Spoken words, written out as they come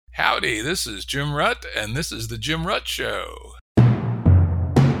Howdy, this is Jim Rutt, and this is The Jim Rutt Show.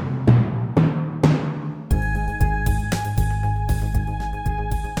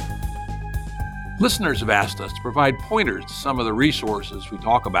 Listeners have asked us to provide pointers to some of the resources we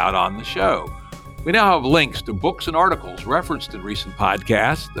talk about on the show. We now have links to books and articles referenced in recent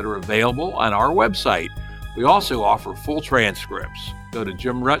podcasts that are available on our website. We also offer full transcripts. Go to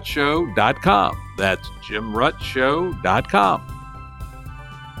jimruttshow.com. That's jimruttshow.com.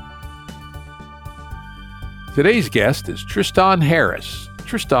 Today's guest is Tristan Harris.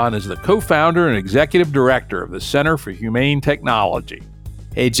 Tristan is the co-founder and executive director of the Center for Humane Technology.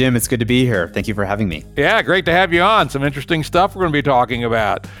 Hey, Jim, it's good to be here. Thank you for having me. Yeah, great to have you on. Some interesting stuff we're going to be talking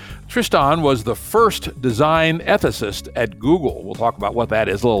about. Tristan was the first design ethicist at Google. We'll talk about what that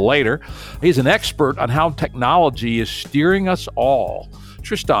is a little later. He's an expert on how technology is steering us all.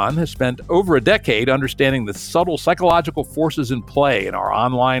 Tristan has spent over a decade understanding the subtle psychological forces in play in our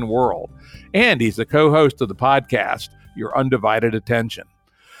online world. And he's the co-host of the podcast, Your Undivided Attention.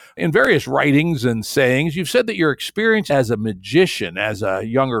 In various writings and sayings, you've said that your experience as a magician, as a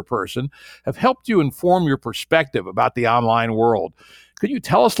younger person, have helped you inform your perspective about the online world. Could you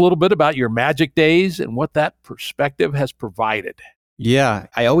tell us a little bit about your magic days and what that perspective has provided? Yeah,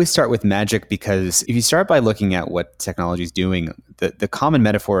 I always start with magic because if you start by looking at what technology is doing, the common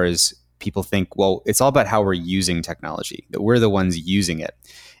metaphor is people think, well, it's all about how we're using technology, that we're the ones using it.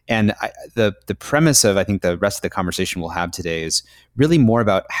 And the premise of, I think, the rest of the conversation we'll have today is really more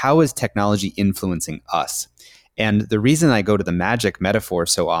about how is technology influencing us. And the reason I go to the magic metaphor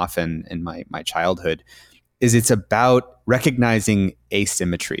so often in my childhood is it's about recognizing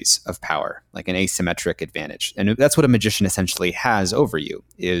asymmetries of power, like an asymmetric advantage. And that's what a magician essentially has over you,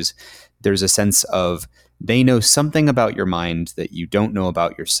 is there's a sense of they know something about your mind that you don't know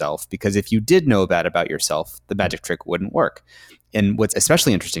about yourself, because if you did know that about yourself, the magic trick wouldn't work. And what's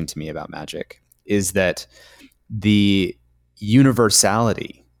especially interesting to me about magic is that the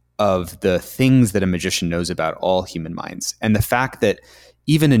universality of the things that a magician knows about all human minds, and the fact that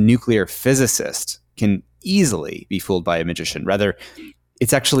even a nuclear physicist can easily be fooled by a magician. Rather,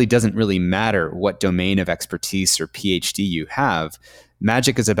 it actually doesn't really matter what domain of expertise or PhD you have.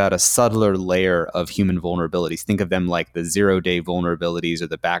 Magic is about a subtler layer of human vulnerabilities. Think of them like the zero-day vulnerabilities or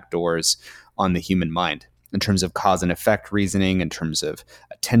the backdoors on the human mind, in terms of cause and effect reasoning, in terms of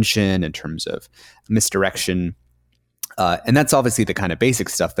attention, in terms of misdirection. And that's obviously the kind of basic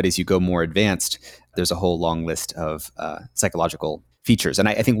stuff. But as you go more advanced, there's a whole long list of psychological features. And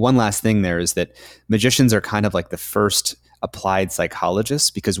I think one last thing there is that magicians are kind of like the first applied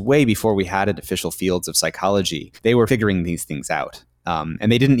psychologists, because way before we had official fields of psychology, they were figuring these things out.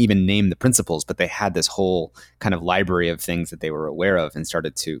 And they didn't even name the principles, but they had this whole kind of library of things that they were aware of and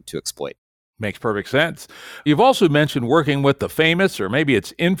started to exploit. Makes perfect sense. You've also mentioned working with the famous, or maybe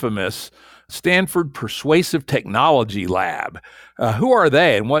it's infamous, Stanford Persuasive Technology Lab. Who are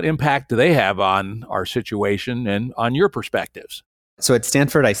they and what impact do they have on our situation and on your perspectives? So at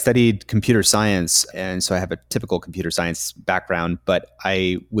Stanford, I studied computer science, and so I have a typical computer science background, but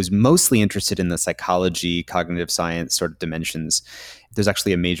I was mostly interested in the psychology, cognitive science sort of dimensions. There's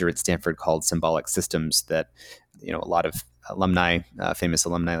actually a major at Stanford called symbolic systems that, a lot of alumni, famous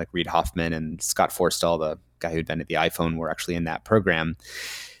alumni like Reid Hoffman and Scott Forstall, the guy who invented the iPhone, were actually in that program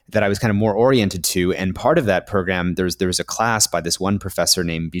that I was kind of more oriented to. And part of that program, there was a class by this one professor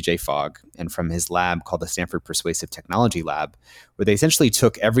named BJ Fogg, and from his lab called the Stanford Persuasive Technology Lab, where they essentially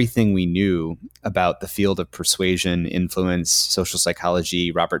took everything we knew about the field of persuasion, influence, social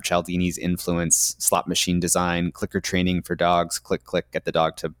psychology, Robert Cialdini's influence, slot machine design, clicker training for dogs, click, click, get the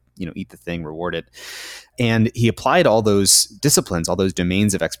dog to eat the thing, reward it. And he applied all those disciplines, all those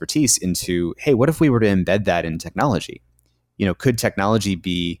domains of expertise into, hey, what if we were to embed that in technology? Could technology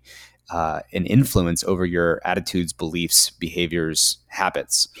be an influence over your attitudes, beliefs, behaviors,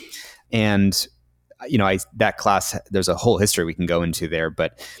 habits? And, that class, there's a whole history we can go into there,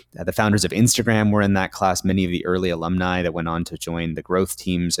 but the founders of Instagram were in that class. Many of the early alumni that went on to join the growth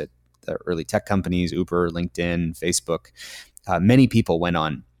teams at the early tech companies, Uber, LinkedIn, Facebook, many people went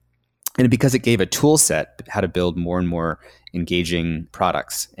on. And because it gave a tool set how to build more and more engaging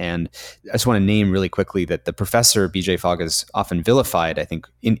products. And I just want to name really quickly that the professor, BJ Fogg, is often vilified, I think,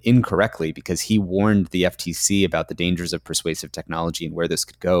 incorrectly, because he warned the FTC about the dangers of persuasive technology and where this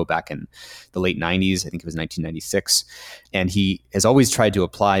could go back in the late 90s. I think it was 1996. And he has always tried to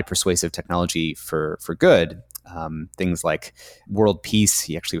apply persuasive technology for good. Things like world peace.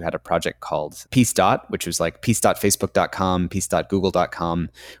 He actually had a project called Peace Dot, which was like peace.facebook.com, peace.google.com,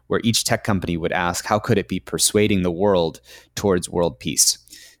 where each tech company would ask, how could it be persuading the world towards world peace?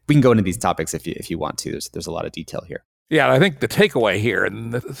 We can go into these topics if you want to. There's a lot of detail here. Yeah, and I think the takeaway here,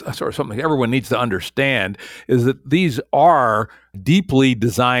 and this is sort of something everyone needs to understand, is that these are deeply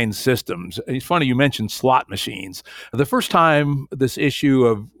designed systems. It's funny you mentioned slot machines. The first time this issue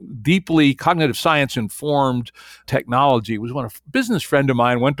of deeply cognitive science informed technology was when a business friend of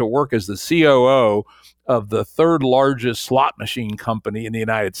mine went to work as the COO of the third largest slot machine company in the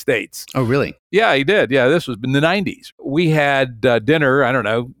United States. Oh, really? Yeah, he did. Yeah, this was in the 90s. We had dinner, I don't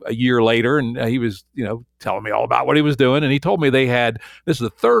know, a year later, and he was, telling me all about what he was doing. And he told me this is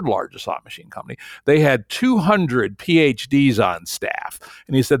the third largest slot machine company. They had 200 PhDs on staff.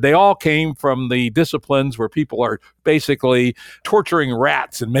 And he said they all came from the disciplines where people are basically torturing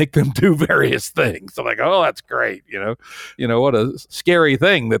rats and make them do various things. So I'm like, oh, that's great. What a scary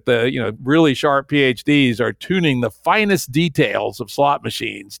thing that the, really sharp PhDs are tuning the finest details of slot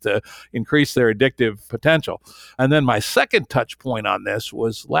machines to increase their addictive potential. And then my second touch point on this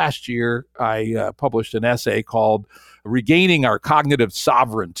was last year, I published an essay called Regaining Our Cognitive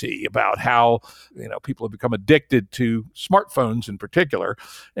Sovereignty, about how people have become addicted to smartphones in particular.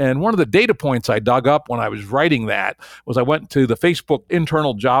 And one of the data points I dug up when I was writing that was I went to the Facebook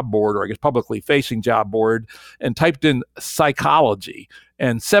internal job board, or I guess publicly facing job board, and typed in psychology.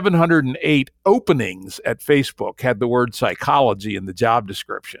 And 708 openings at Facebook had the word psychology in the job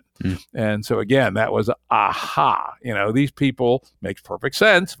description. And so again, that was aha. These people, makes perfect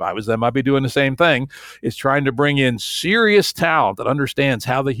sense. If I was them, I'd be doing the same thing, is trying to bring in serious talent that understands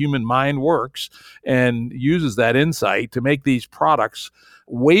how the human mind works and uses that insight to make these products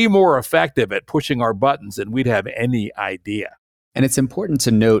way more effective at pushing our buttons than we'd have any idea. And it's important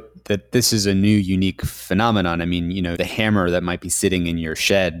to note that this is a new, unique phenomenon. I mean, the hammer that might be sitting in your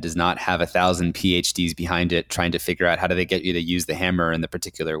shed does not have 1,000 PhDs behind it trying to figure out how do they get you to use the hammer in the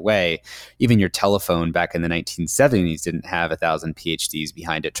particular way. Even your telephone back in the 1970s didn't have 1,000 PhDs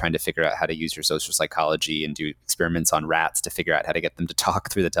behind it trying to figure out how to use your social psychology and do experiments on rats to figure out how to get them to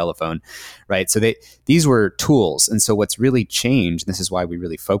talk through the telephone, right? So these were tools. And so what's really changed, and this is why we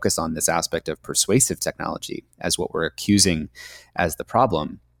really focus on this aspect of persuasive technology as what we're accusing as the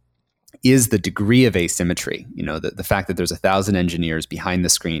problem, is the degree of asymmetry. The fact that there's 1,000 engineers behind the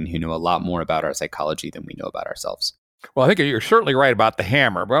screen who know a lot more about our psychology than we know about ourselves. Well, I think you're certainly right about the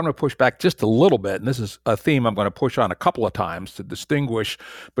hammer, but I'm going to push back just a little bit. And this is a theme I'm going to push on a couple of times to distinguish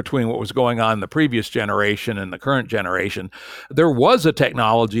between what was going on in the previous generation and the current generation. There was a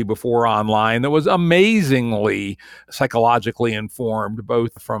technology before online that was amazingly psychologically informed,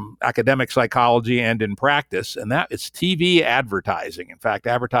 both from academic psychology and in practice, and that is TV advertising. In fact,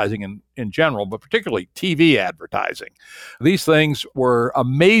 advertising in general, but particularly TV advertising. These things were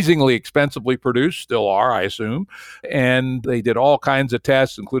amazingly expensively produced, still are, I assume, and they did all kinds of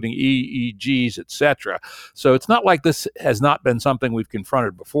tests, including EEGs, etc. So it's not like this has not been something we've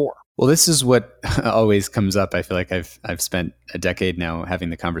confronted before. Well, this is what always comes up. I feel like I've spent a decade now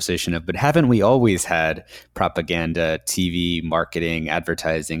having the conversation of, but haven't we always had propaganda, TV, marketing,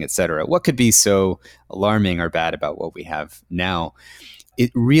 advertising, etc.? What could be so alarming or bad about what we have now? It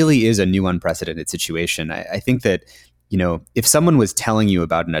really is a new, unprecedented situation. I think that, if someone was telling you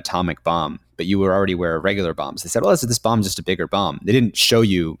about an atomic bomb, but you were already aware of regular bombs, they said, well, this bomb's just a bigger bomb. They didn't show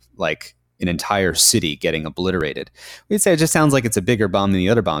you like an entire city getting obliterated. We'd say it just sounds like it's a bigger bomb than the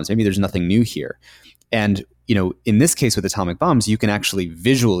other bombs. Maybe there's nothing new here. And, in this case with atomic bombs, you can actually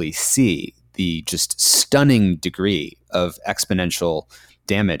visually see the just stunning degree of exponential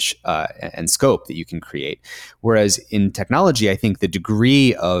damage and scope that you can create. Whereas in technology, I think the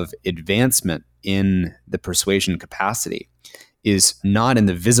degree of advancement in the persuasion capacity is not in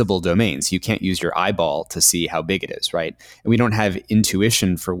the visible domains. You can't use your eyeball to see how big it is, right? And we don't have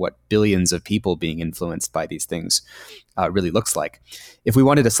intuition for what billions of people being influenced by these things really looks like. If we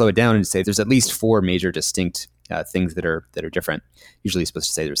wanted to slow it down and say there's at least 4 major distinct things that are different. Usually you're supposed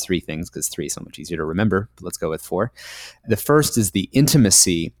to say there's 3 things because 3 is so much easier to remember, but let's go with 4. The first is the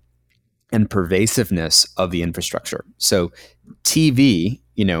intimacy and pervasiveness of the infrastructure. So TV,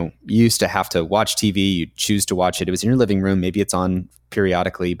 you used to have to watch TV, you choose to watch it. It was in your living room, maybe it's on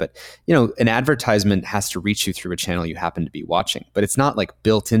periodically, but an advertisement has to reach you through a channel you happen to be watching, but it's not like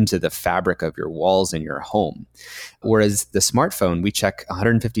built into the fabric of your walls in your home. Whereas the smartphone, we check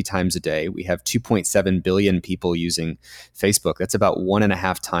 150 times a day. We have 2.7 billion people using Facebook. That's about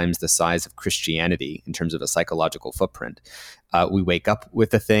 1.5 times the size of Christianity in terms of a psychological footprint. We wake up with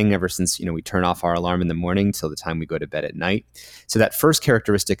the thing ever since, we turn off our alarm in the morning till the time we go to bed at night. So that first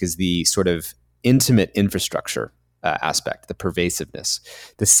characteristic is the sort of intimate infrastructure aspect, the pervasiveness.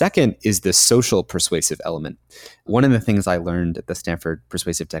 The second is the social persuasive element. One of the things I learned at the Stanford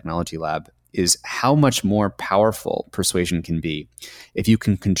Persuasive Technology Lab is how much more powerful persuasion can be if you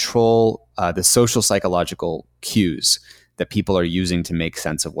can control the social psychological cues that people are using to make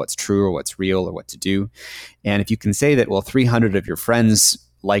sense of what's true or what's real or what to do. And if you can say that, well, 300 of your friends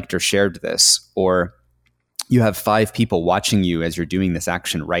liked or shared this, or you have 5 people watching you as you're doing this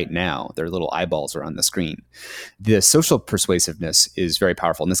action right now, their little eyeballs are on the screen. The social persuasiveness is very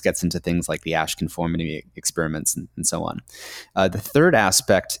powerful. And this gets into things like the Asch conformity experiments and so on. The third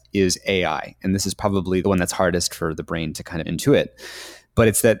aspect is AI. And this is probably the one that's hardest for the brain to kind of intuit. But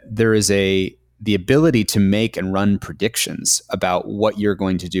it's that there is the ability to make and run predictions about what you're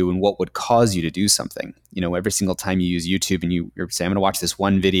going to do and what would cause you to do something. You know, every single time you use YouTube and you're saying, I'm going to watch this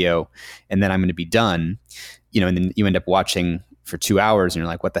one video and then I'm going to be done, you know, and then you end up watching for 2 hours and you're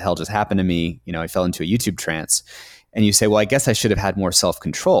like, what the hell just happened to me? You know, I fell into a YouTube trance. And you say, well, I guess I should have had more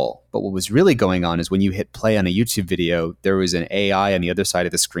self-control. But what was really going on is when you hit play on a YouTube video, there was an AI on the other side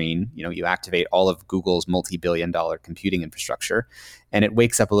of the screen. You know, you activate all of Google's multi-billion-dollar computing infrastructure, and it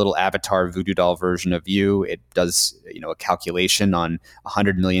wakes up a little avatar voodoo doll version of you. It does, you know, a calculation on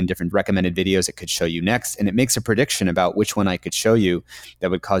 100 million different recommended videos it could show you next, and it makes a prediction about which one I could show you that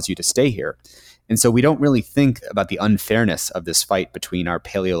would cause you to stay here. And so we don't really think about the unfairness of this fight between our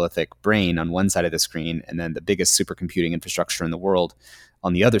Paleolithic brain on one side of the screen and then the biggest supercomputing infrastructure in the world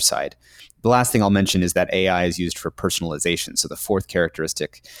on the other side. The last thing I'll mention is that AI is used for personalization. So the fourth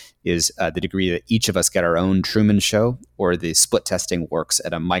characteristic is the degree that each of us get our own Truman Show, or the split testing works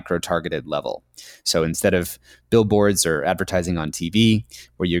at a micro-targeted level. So instead of billboards or advertising on TV,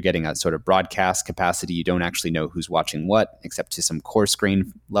 where you're getting a sort of broadcast capacity, you don't actually know who's watching what, except to some coarse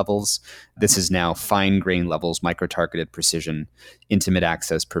grain levels. This is now fine grain levels, micro-targeted precision, intimate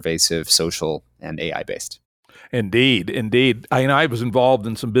access, pervasive, social, and AI-based. Indeed. I was involved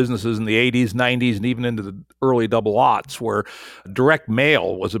in some businesses in the 80s, 90s, and even into the early double aughts where direct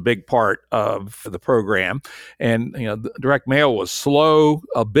mail was a big part of the program. And, you know, direct mail was slow,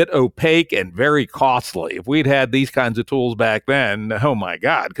 a bit opaque, and very costly. If we'd had these kinds of tools back then, oh my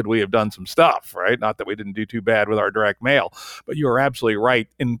God, could we have done some stuff, right? Not that we didn't do too bad with our direct mail, but you are absolutely right.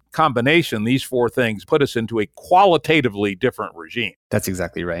 In combination, these 4 things put us into a qualitatively different regime. That's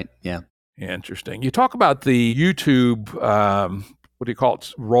exactly right. Yeah. Interesting. You talk about the YouTube, what do you call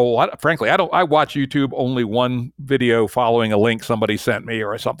it, role? I watch YouTube only one video following a link somebody sent me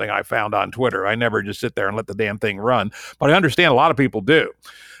or something I found on Twitter. I never just sit there and let the damn thing run. But I understand a lot of people do.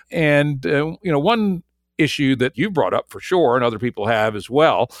 And, one issue that you brought up for sure, and other people have as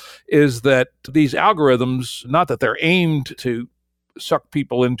well, is that these algorithms, not that they're aimed to suck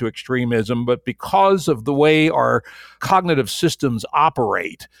people into extremism, but because of the way our cognitive systems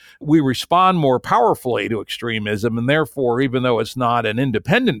operate, we respond more powerfully to extremism. And therefore, even though it's not an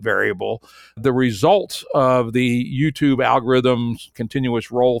independent variable, the result of the YouTube algorithms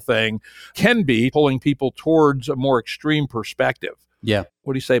continuous roll thing can be pulling people towards a more extreme perspective. Yeah.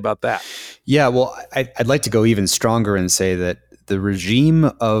 What do you say about that? Yeah, well, I'd like to go even stronger and say that the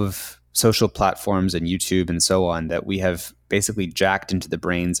regime of social platforms and YouTube and so on that we have basically jacked into the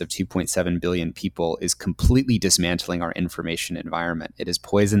brains of 2.7 billion people is completely dismantling our information environment. It has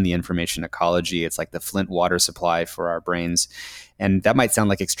poisoned the information ecology. It's like the Flint water supply for our brains. And that might sound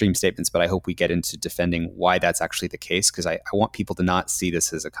like extreme statements, but I hope we get into defending why that's actually the case, because I want people to not see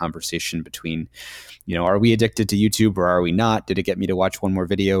this as a conversation between, are we addicted to YouTube or are we not? Did it get me to watch one more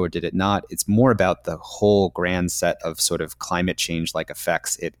video or did it not? It's more about the whole grand set of sort of climate change-like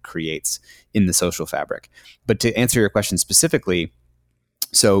effects it creates in the social fabric. But to answer your question specifically,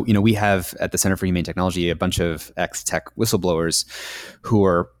 so, we have at the Center for Humane Technology a bunch of ex-tech whistleblowers who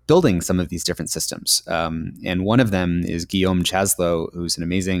are building some of these different systems. And one of them is Guillaume Chasleau, who's an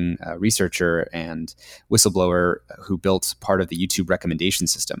amazing researcher and whistleblower who built part of the YouTube recommendation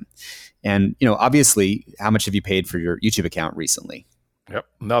system. And, obviously, how much have you paid for your YouTube account recently? Yep,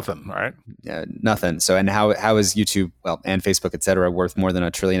 nothing, right? Nothing. So, and how is YouTube, and Facebook, et cetera, worth more than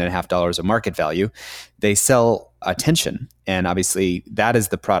 $1.5 trillion of market value? They sell attention, and obviously that is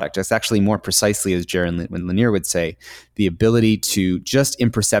the product. It's actually more precisely, as Jaron Lanier would say, the ability to just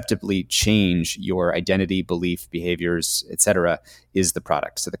imperceptibly change your identity, belief, behaviors, et cetera, is the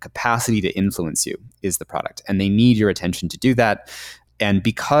product. So the capacity to influence you is the product, and they need your attention to do that. And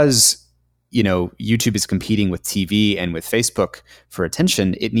because YouTube is competing with TV and with Facebook for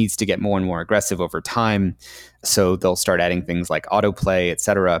attention, it needs to get more and more aggressive over time. So they'll start adding things like autoplay, et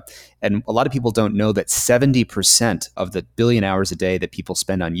cetera. And a lot of people don't know that 70% of the billion hours a day that people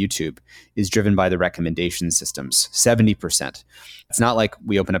spend on YouTube is driven by the recommendation systems. 70%. It's not like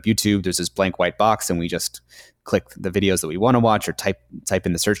we open up YouTube, there's this blank white box and we just click the videos that we want to watch or type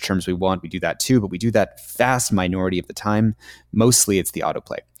in the search terms we want. We do that too, but we do that vast minority of the time. Mostly it's the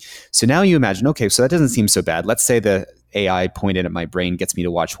autoplay. So now you imagine, okay, so that doesn't seem so bad. Let's say the AI pointed at my brain gets me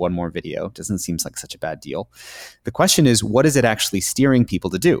to watch one more video. Doesn't seem like such a bad deal. The question is, what is it actually steering people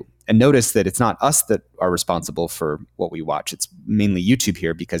to do? And notice that it's not us that are responsible for what we watch. It's mainly YouTube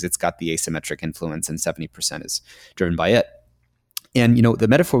here because it's got the asymmetric influence and 70% is driven by it. And, the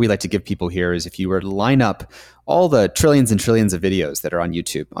metaphor we like to give people here is if you were to line up all the trillions and trillions of videos that are on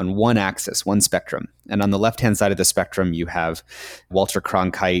YouTube on one axis, one spectrum, and on the left-hand side of the spectrum, you have Walter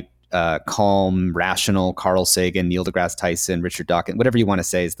Cronkite, calm, rational, Carl Sagan, Neil deGrasse Tyson, Richard Dawkins, whatever you want to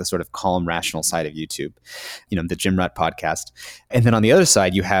say is the sort of calm, rational side of YouTube, the Jim Rutt podcast. And then on the other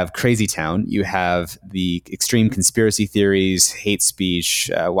side, you have Crazy Town. You have the extreme conspiracy theories, hate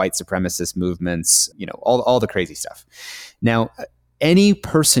speech, white supremacist movements, all the crazy stuff. Now, any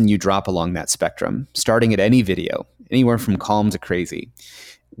person you drop along that spectrum, starting at any video, anywhere from calm to crazy,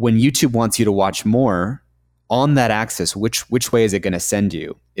 when YouTube wants you to watch more, on that axis, which way is it going to send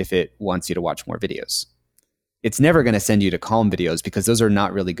you if it wants you to watch more videos? It's never going to send you to calm videos because those are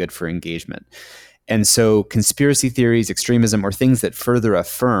not really good for engagement. And so conspiracy theories, extremism, or things that further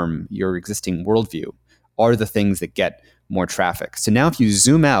affirm your existing worldview are the things that get more traffic. So now if you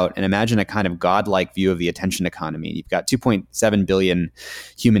zoom out and imagine a kind of godlike view of the attention economy, you've got 2.7 billion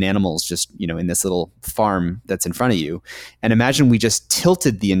human animals just, in this little farm that's in front of you. And imagine we just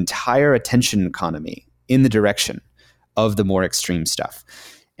tilted the entire attention economy in the direction of the more extreme stuff.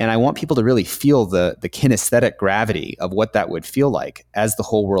 And I want people to really feel the kinesthetic gravity of what that would feel like as the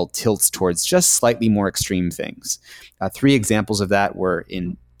whole world tilts towards just slightly more extreme things. 3 examples of that were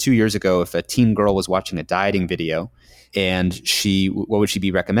in 2 years ago, if a teen girl was watching a dieting video and what would she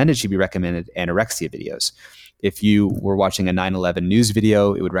be recommended? She'd be recommended anorexia videos. If you were watching a 9/11 news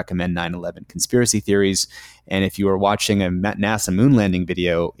video, it would recommend 9/11 conspiracy theories. And if you were watching a NASA moon landing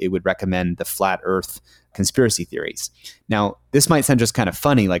video, it would recommend the flat Earth conspiracy theories. Now, this might sound just kind of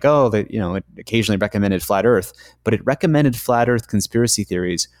funny, like, it occasionally recommended flat Earth, but it recommended flat Earth conspiracy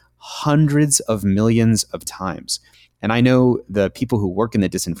theories hundreds of millions of times. And I know the people who work in the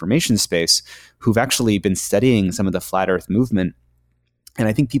disinformation space who've actually been studying some of the flat Earth movement. And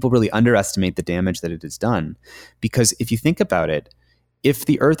I think people really underestimate the damage that it has done. Because if you think about it, if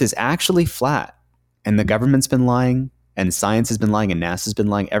the Earth is actually flat and the government's been lying and science has been lying and NASA's been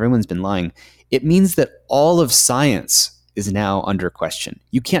lying, everyone's been lying, it means that all of science is now under question.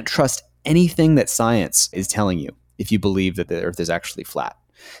 You can't trust anything that science is telling you if you believe that the Earth is actually flat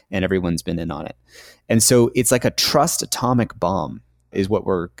and everyone's been in on it. And so it's like a trust atomic bomb is what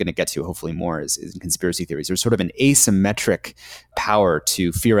we're going to get to hopefully more is in conspiracy theories. There's sort of an asymmetric power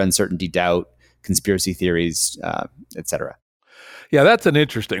to fear, uncertainty, doubt, conspiracy theories, et cetera. Yeah, that's an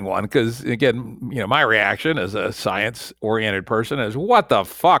interesting one because, again, my reaction as a science-oriented person is, what the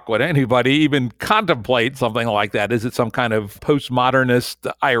fuck would anybody even contemplate something like that? Is it some kind of postmodernist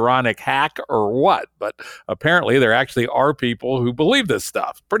ironic hack or what? But apparently there actually are people who believe this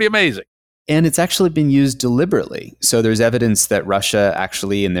stuff. Pretty amazing. And it's actually been used deliberately. So there's evidence that Russia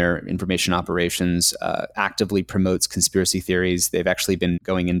actually in their information operations actively promotes conspiracy theories. They've actually been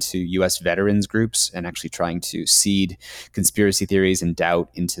going into U.S. veterans groups and actually trying to seed conspiracy theories and doubt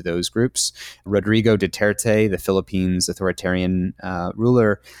into those groups. Rodrigo Duterte, the Philippines authoritarian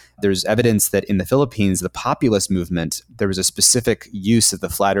ruler, there's evidence that in the Philippines, the populist movement, there was a specific use of the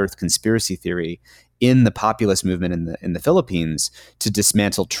flat Earth conspiracy theory in the populist movement in the Philippines to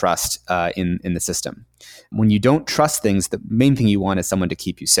dismantle trust in the system. When you don't trust things, the main thing you want is someone to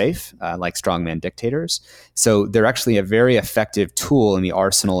keep you safe, like strongman dictators. So they're actually a very effective tool in the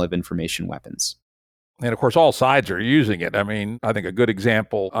arsenal of information weapons. And of course, all sides are using it. I mean, I think a good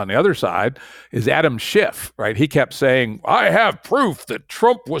example on the other side is Adam Schiff, right? He kept saying, I have proof that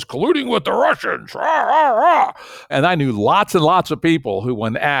Trump was colluding with the Russians. Rah, rah, rah. And I knew lots and lots of people who,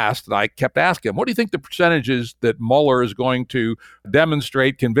 when asked, and I kept asking them, what do you think the percentage is that Mueller is going to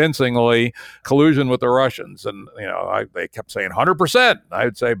demonstrate convincingly collusion with the Russians? And, they kept saying 100%. I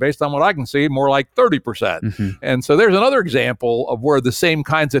would say, based on what I can see, more like 30%. Mm-hmm. And so there's another example of where the same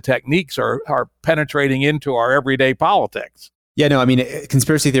kinds of techniques are penetrating into our everyday politics. Yeah, no, I mean,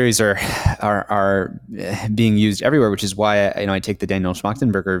 conspiracy theories are being used everywhere, which is why I take the Daniel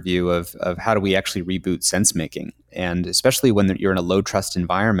Schmachtenberger view of how do we actually reboot sense making, and especially when you're in a low trust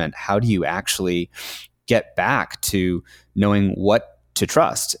environment, how do you actually get back to knowing what to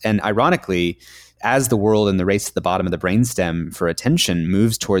trust? And ironically, as the world and the race to the bottom of the brainstem for attention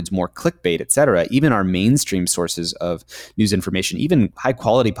moves towards more clickbait, et cetera, even our mainstream sources of news information, even high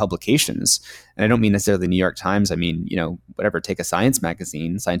quality publications, and I don't mean necessarily the New York Times, I mean, whatever, take a science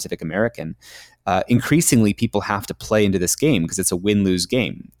magazine, Scientific American, increasingly people have to play into this game because it's a win-lose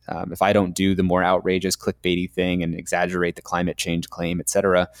game. If I don't do the more outrageous clickbaity thing and exaggerate the climate change claim, et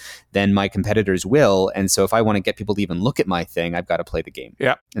cetera, then my competitors will. And so if I want to get people to even look at my thing, I've got to play the game.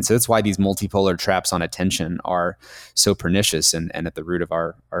 Yeah. And so that's why these multipolar traps on attention are so pernicious and at the root of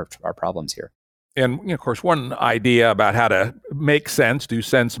our problems here. And of course, one idea about how to make sense, do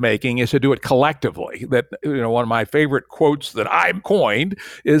sense making, is to do it collectively. That one of my favorite quotes that I've coined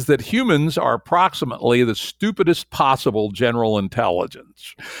is that humans are approximately the stupidest possible general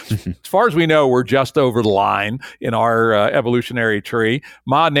intelligence. As far as we know, we're just over the line in our evolutionary tree.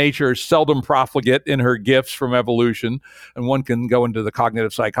 Ma Nature is seldom profligate in her gifts from evolution, and one can go into the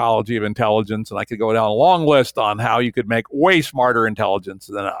cognitive psychology of intelligence, and I could go down a long list on how you could make way smarter intelligence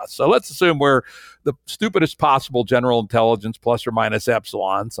than us. So let's assume we're the stupidest possible general intelligence, plus or minus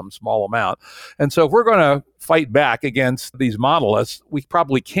epsilon, some small amount. And so if we're going to fight back against these monoliths, we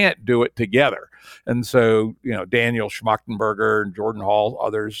probably can't do it together. And so, Daniel Schmachtenberger and Jordan Hall,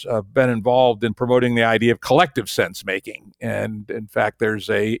 others have been involved in promoting the idea of collective sense making. And in fact, there's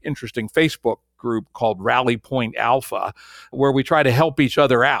a interesting Facebook group called Rally Point Alpha, where we try to help each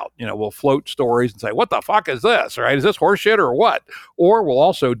other out. We'll float stories and say, what the fuck is this, right? Is this horseshit or what? Or we'll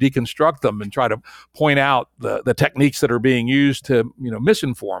also deconstruct them and try to point out the techniques that are being used to,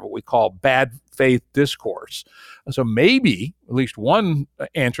 misinform, what we call bad faith discourse. So maybe at least one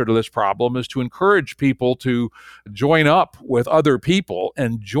answer to this problem is to encourage people to join up with other people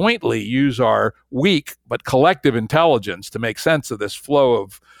and jointly use our weak but collective intelligence to make sense of this flow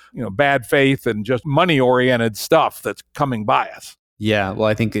of bad faith and just money-oriented stuff that's coming by us. Yeah, well,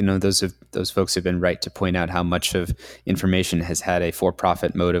 I think those folks have been right to point out how much of information has had a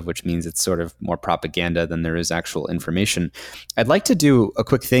for-profit motive, which means it's sort of more propaganda than there is actual information. I'd like to do a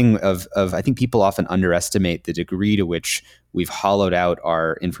quick thing of I think people often underestimate the degree to which we've hollowed out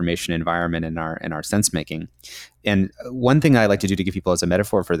our information environment and our sense making. And one thing I like to do to give people as a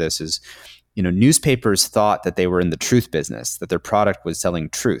metaphor for this is, newspapers thought that they were in the truth business, that their product was selling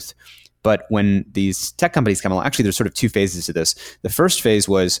truth. But when these tech companies come along, actually, there's sort of two phases to this. The first phase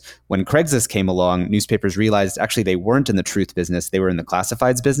was when Craigslist came along, newspapers realized actually they weren't in the truth business. They were in the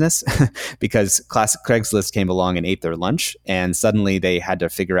classifieds business because Craigslist came along and ate their lunch. And suddenly they had to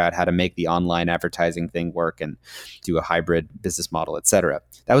figure out how to make the online advertising thing work and do a hybrid business model, et cetera.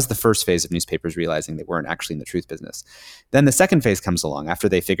 That was the first phase of newspapers realizing they weren't actually in the truth business. Then the second phase comes along after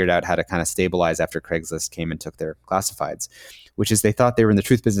they figured out how to kind of stabilize after Craigslist came and took their classifieds, which is they thought they were in the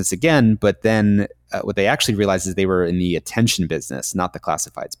truth business again, but then what they actually realized is they were in the attention business, not the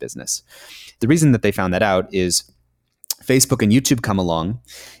classifieds business. The reason that they found that out is Facebook and YouTube come along.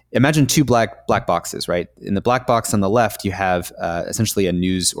 Imagine two black boxes, right? In the black box on the left, you have essentially a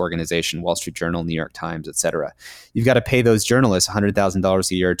news organization, Wall Street Journal, New York Times, et cetera. You've got to pay those journalists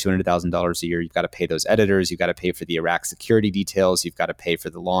 $100,000 a year, $200,000 a year. You've got to pay those editors. You've got to pay for the Iraq security details. You've got to pay for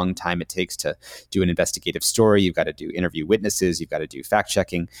the long time it takes to do an investigative story. You've got to do interview witnesses. You've got to do fact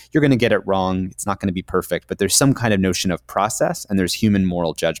checking. You're going to get it wrong. It's not going to be perfect, but there's some kind of notion of process and there's human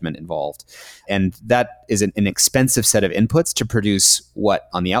moral judgment involved. And that is an expensive set of inputs to produce what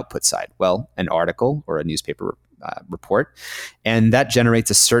on the output side? Well, an article or a newspaper report. And that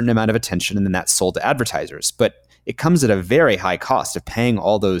generates a certain amount of attention and then that's sold to advertisers. But it comes at a very high cost of paying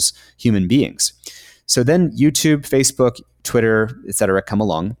all those human beings. So then YouTube, Facebook, Twitter, et cetera, come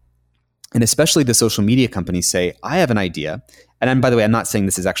along. And especially the social media companies say, I have an idea. And by the way, I'm not saying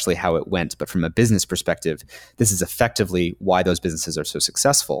this is actually how it went, but from a business perspective, this is effectively why those businesses are so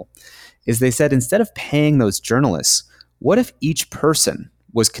successful, is they said, instead of paying those journalists, what if each person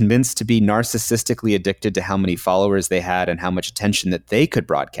was convinced to be narcissistically addicted to how many followers they had and how much attention that they could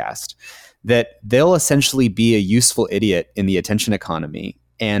broadcast, that they'll essentially be a useful idiot in the attention economy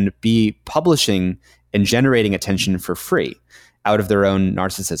and be publishing and generating attention for free out of their own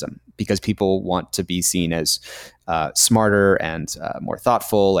narcissism because people want to be seen as smarter and more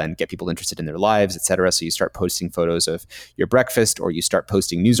thoughtful and get people interested in their lives, et cetera. So you start posting photos of your breakfast or you start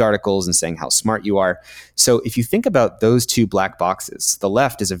posting news articles and saying how smart you are. So if you think about those two black boxes, the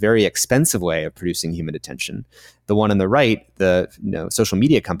left is a very expensive way of producing human attention. The one on the right, the social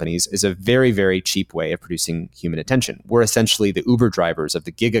media companies, is a very, very cheap way of producing human attention. We're essentially the Uber drivers of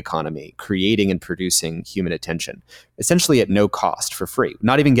the gig economy, creating and producing human attention, essentially at no cost for free,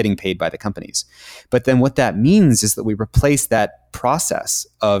 not even getting paid by the companies. But then what that means news is that we replace that process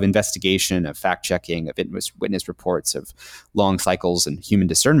of investigation, of fact-checking, of witness reports, of long cycles and human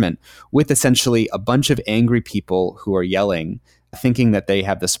discernment with essentially a bunch of angry people who are yelling, thinking that they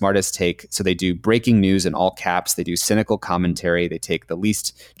have the smartest take. So they do breaking news in all caps. They do cynical commentary. They take the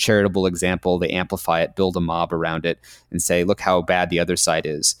least charitable example, they amplify it, build a mob around it, and say, look how bad the other side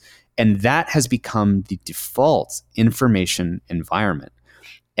is. And that has become the default information environment.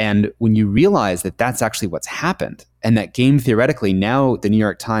 And when you realize that that's actually what's happened, and that game theoretically now the New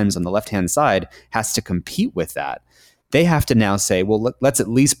York Times on the left-hand side has to compete with that, they have to now say, well, let's at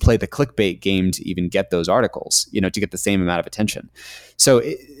least play the clickbait game to even get those articles, to get the same amount of attention. So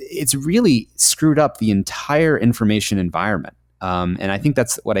it's really screwed up the entire information environment. And I think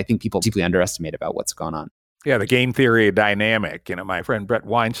that's what I think people deeply underestimate about what's gone on. Yeah, the game theory dynamic. My friend Brett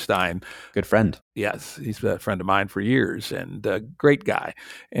Weinstein. Good friend. Yes, he's a friend of mine for years and a great guy.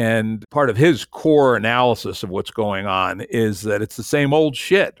 And part of his core analysis of what's going on is that it's the same old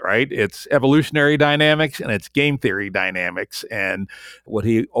shit, right? It's evolutionary dynamics and it's game theory dynamics. And what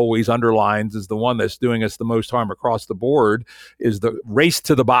he always underlines is the one that's doing us the most harm across the board is the race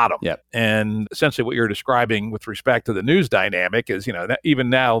to the bottom. Yep. And essentially what you're describing with respect to the news dynamic is, even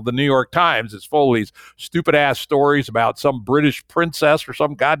now the New York Times is full of these stupid ass stories about some British princess or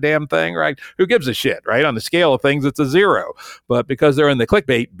some goddamn thing, right? Who gives a shit, right? On the scale of things, it's a zero. But because they're in the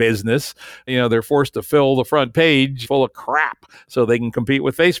clickbait business, they're forced to fill the front page full of crap so they can compete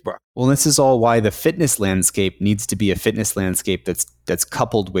with Facebook. Well, this is all why the fitness landscape needs to be a fitness landscape that's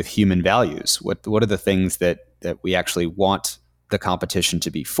coupled with human values. What are the things that we actually want the competition to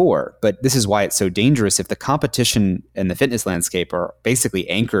be for? But this is why it's so dangerous. If the competition and the fitness landscape are basically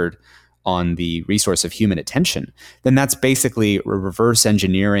anchored on the resource of human attention, then that's basically a reverse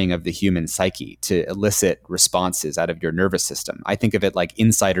engineering of the human psyche to elicit responses out of your nervous system. I think of it like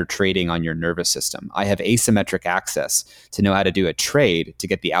insider trading on your nervous system. I have asymmetric access to know how to do a trade to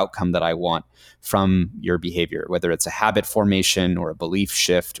get the outcome that I want from your behavior, whether it's a habit formation or a belief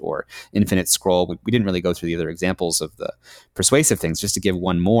shift or infinite scroll. We didn't really go through the other examples of the persuasive things. Just to give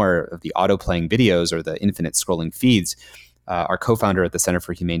one more of the auto-playing videos or the infinite scrolling feeds, our co-founder at the Center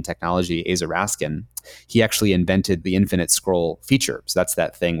for Humane Technology, Asa Raskin, he actually invented the infinite scroll feature. So that's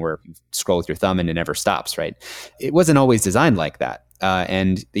that thing where you scroll with your thumb and it never stops, right? It wasn't always designed like that.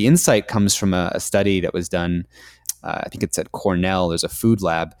 And the insight comes from a study that was done, I think it's at Cornell. There's a food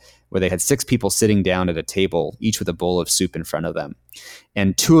lab where they had 6 people sitting down at a table, each with a bowl of soup in front of them.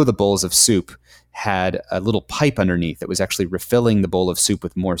 And 2 of the bowls of soup had a little pipe underneath that was actually refilling the bowl of soup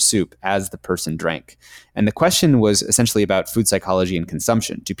with more soup as the person drank. And the question was essentially about food psychology and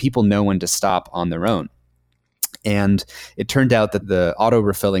consumption. Do people know when to stop on their own? And it turned out that the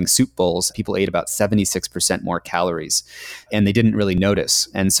auto-refilling soup bowls, people ate about 76% more calories, and they didn't really notice.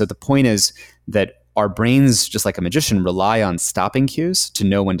 And so the point is that our brains, just like a magician, rely on stopping cues to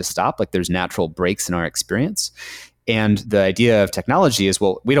know when to stop. Like there's natural breaks in our experience. And the idea of technology is,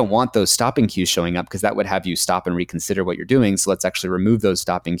 well, we don't want those stopping cues showing up because that would have you stop and reconsider what you're doing. So let's actually remove those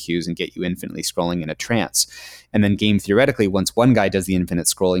stopping cues and get you infinitely scrolling in a trance. And then game theoretically, once one guy does the infinite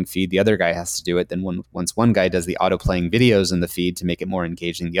scrolling feed, the other guy has to do it. Then once one guy does the auto-playing videos in the feed to make it more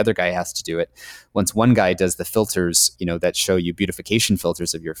engaging, the other guy has to do it. Once one guy does the filters, that show you beautification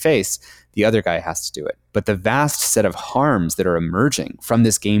filters of your face, the other guy has to do it. But the vast set of harms that are emerging from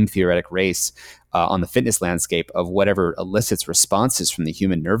this game theoretic race on the fitness landscape of whatever elicits responses from the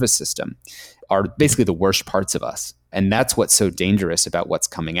human nervous system are basically the worst parts of us. And that's what's so dangerous about what's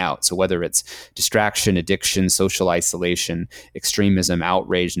coming out. So whether it's distraction, addiction, social isolation, extremism,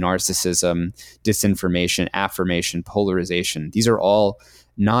 outrage, narcissism, disinformation, affirmation, polarization, these are all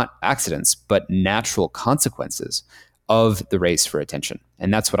not accidents, but natural consequences of the race for attention.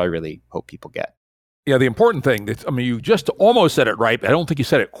 And that's what I really hope people get. Yeah, the important thing, you just almost said it right, but I don't think you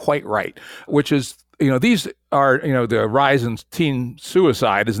said it quite right, which is, these are, the rise in teen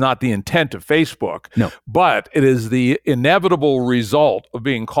suicide is not the intent of Facebook, no, but it is the inevitable result of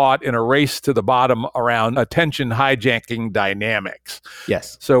being caught in a race to the bottom around attention hijacking dynamics.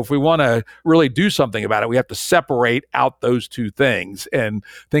 Yes. So if we want to really do something about it, we have to separate out those two things and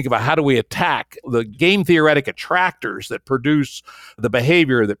think about how do we attack the game theoretic attractors that produce the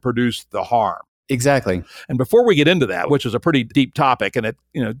behavior that produce the harm. Exactly. And before we get into that, which is a pretty deep topic and it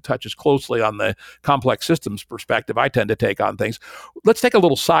touches closely on the complex systems perspective I tend to take on things, let's take a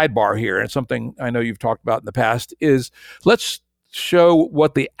little sidebar here. And something I know you've talked about in the past is let's show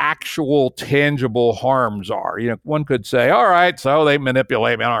what the actual tangible harms are. One could say, all right, so they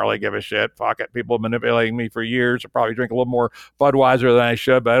manipulate me. I don't really give a shit. Fuck it. People manipulating me for years. I probably drink a little more Budweiser than I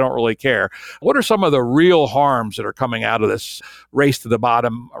should, but I don't really care. What are some of the real harms that are coming out of this race to the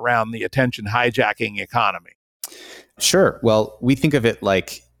bottom around the attention hijacking economy? Sure. Well, we think of it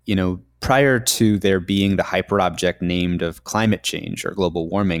like, prior to there being the hyperobject named of climate change or global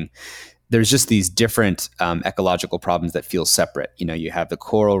warming, there's just these different ecological problems that feel separate. You have the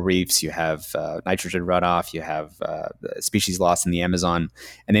coral reefs, you have nitrogen runoff, you have species loss in the Amazon,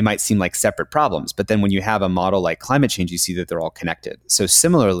 and they might seem like separate problems. But then when you have a model like climate change, you see that they're all connected. So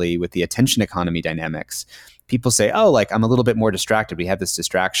similarly, with the attention economy dynamics, people say, oh, like I'm a little bit more distracted. We have this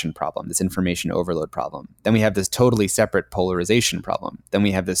distraction problem, this information overload problem. Then we have this totally separate polarization problem. Then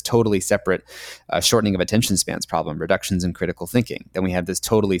we have this totally separate shortening of attention spans problem, reductions in critical thinking. Then we have this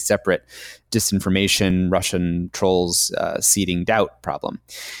totally separate disinformation, Russian trolls seeding doubt problem.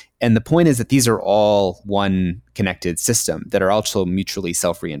 And the point is that these are all one connected system that are also mutually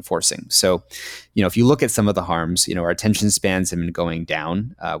self-reinforcing. So, if you look at some of the harms, our attention spans have been going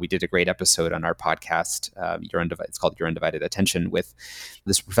down. We did a great episode on our podcast, it's called Your Undivided Attention, with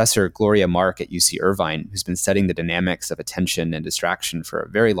this professor, Gloria Mark at UC Irvine, who's been studying the dynamics of attention and distraction for a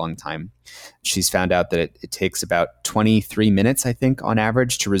very long time. She's found out that it takes about 23 minutes, I think, on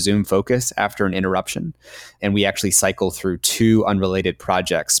average to resume focus after an interruption. And we actually cycle through 2 unrelated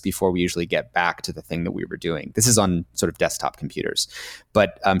projects before we usually get back to the thing that we were doing. This is on sort of desktop computers.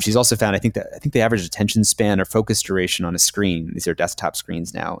 But she's also found, I think the average attention span or focus duration on a screen, these are desktop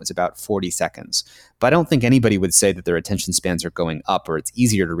screens now, is about 40 seconds. But I don't think anybody would say that their attention spans are going up or it's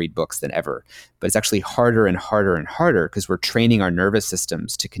easier to read books than ever. But it's actually harder and harder and harder because we're training our nervous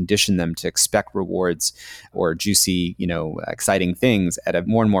systems to condition them to expect rewards or juicy, exciting things at a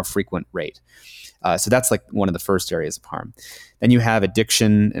more and more frequent rate. So that's like one of the first areas of harm. Then you have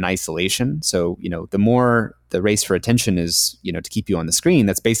addiction and isolation. So, the more the race for attention is, to keep you on the screen,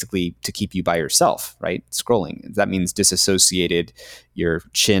 that's basically to keep you by yourself, right? Scrolling. That means disassociated, your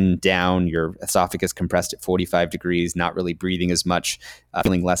chin down, your esophagus compressed at 45 degrees, not really breathing as much,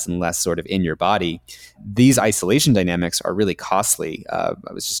 feeling less and less sort of in your body. These isolation dynamics are really costly. I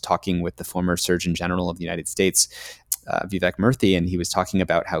was just talking with the former Surgeon General of the United States, Vivek Murthy, and he was talking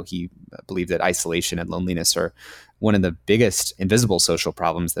about how he believed that isolation and loneliness are one of the biggest invisible social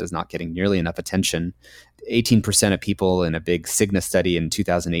problems that is not getting nearly enough attention. 18% of people in a big Cigna study in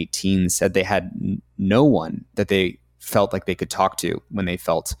 2018 said they had no one that they felt like they could talk to when they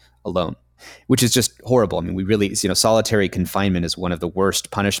felt alone, which is just horrible. I mean, we really, solitary confinement is one of the worst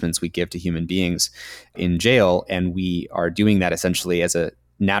punishments we give to human beings in jail, and we are doing that essentially as a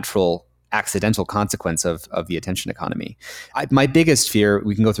natural accidental consequence of the attention economy. My biggest fear,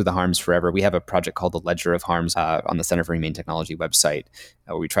 we can go through the harms forever. We have a project called the Ledger of Harms on the Center for Humane Technology website,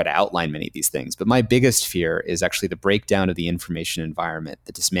 where we try to outline many of these things. But my biggest fear is actually the breakdown of the information environment,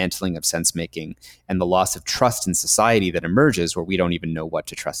 the dismantling of sense making, and the loss of trust in society that emerges where we don't even know what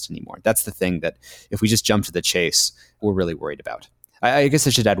to trust anymore. That's the thing that if we just jump to the chase, we're really worried about. I guess I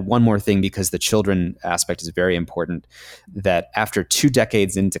should add one more thing, because the children aspect is very important, that after 2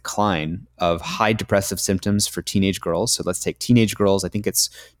 decades in decline of high depressive symptoms for teenage girls, so let's take teenage girls, I think it's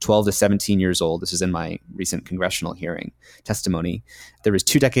 12 to 17 years old. This is in my recent congressional hearing testimony. There was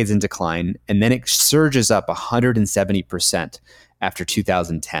 2 decades in decline, and then it surges up 170% after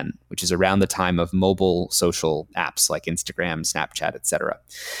 2010, which is around the time of mobile social apps like Instagram, Snapchat, et cetera.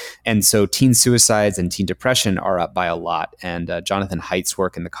 And so teen suicides and teen depression are up by a lot. And Jonathan Haidt's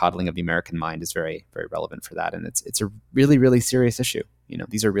work in The Coddling of the American Mind is very, very relevant for that. And it's a really, really serious issue.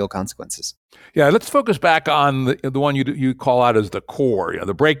 These are real consequences. Yeah, let's focus back on the one you call out as the core,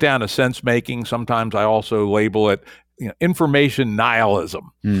 the breakdown of sense making. Sometimes I also label it information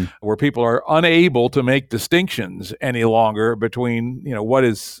nihilism, where people are unable to make distinctions any longer between, what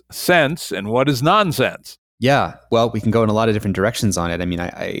is sense and what is nonsense. Yeah, well, we can go in a lot of different directions on it. I mean,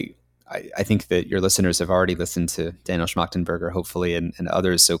 I think that your listeners have already listened to Daniel Schmachtenberger, hopefully, and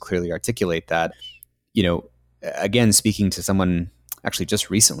others so clearly articulate that. Again, speaking to someone actually just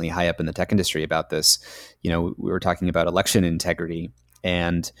recently high up in the tech industry about this, we were talking about election integrity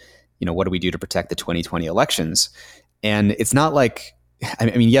and, what do we do to protect the 2020 elections? And it's not like,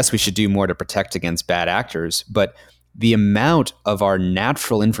 yes, we should do more to protect against bad actors, but the amount of our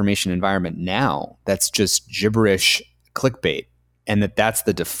natural information environment now that's just gibberish clickbait, and that's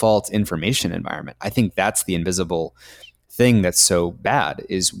the default information environment. I think that's the invisible thing that's so bad,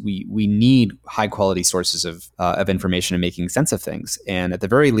 is we need high quality sources of information and making sense of things. And at the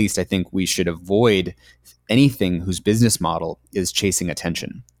very least, I think we should avoid anything whose business model is chasing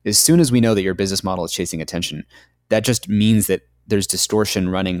attention. As soon as we know that your business model is chasing attention, that just means that there's distortion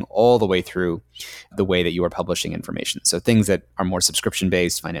running all the way through the way that you are publishing information. So things that are more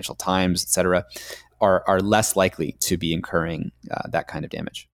subscription-based, Financial Times, et cetera, are less likely to be incurring that kind of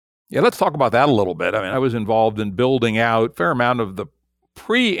damage. Yeah, let's talk about that a little bit. I was involved in building out a fair amount of the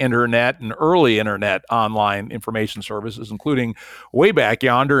pre-internet and early internet online information services, including way back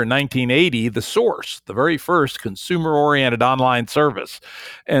yonder in 1980, The Source, the very first consumer-oriented online service.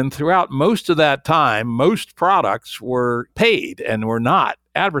 And throughout most of that time, most products were paid and were not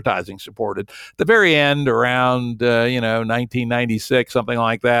advertising supported. At the very end, around 1996, something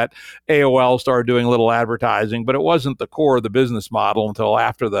like that, AOL started doing a little advertising, but it wasn't the core of the business model until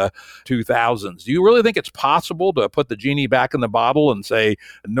after the 2000s. Do you really think it's possible to put the genie back in the bottle and say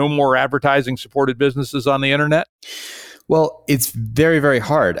no more advertising supported businesses on the internet? Well, it's very, very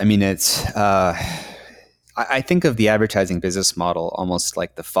hard. I mean, I think of the advertising business model almost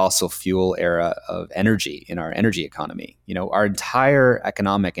like the fossil fuel era of energy in our energy economy. Our entire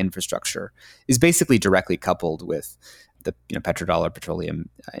economic infrastructure is basically directly coupled with the petrodollar, petroleum,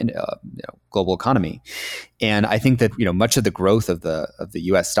 and global economy. And I think that much of the growth of the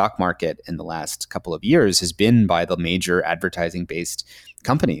U.S. stock market in the last couple of years has been by the major advertising based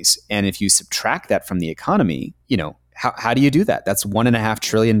companies. And if you subtract that from the economy, how do you do that? That's $1.5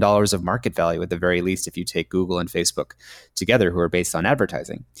 trillion of market value at the very least if you take Google and Facebook together, who are based on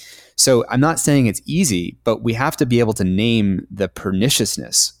advertising. So I'm not saying it's easy, but we have to be able to name the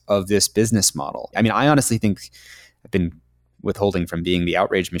perniciousness of this business model. I mean, I honestly think I've been withholding from being the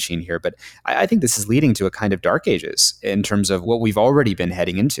outrage machine here, but I think this is leading to a kind of dark ages in terms of what we've already been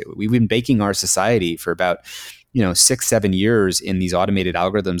heading into. We've been baking our society for about 6-7 years in these automated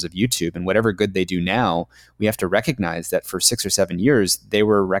algorithms of YouTube, and whatever good they do now, we have to recognize that for 6 or 7 years, they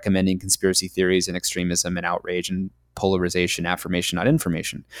were recommending conspiracy theories and extremism and outrage and polarization, affirmation, not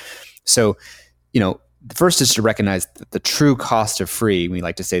information. So, the first is to recognize that the true cost of free. We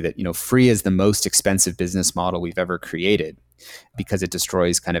like to say that, free is the most expensive business model we've ever created because it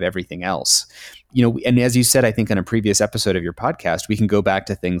destroys kind of everything else. And as you said, I think in a previous episode of your podcast, we can go back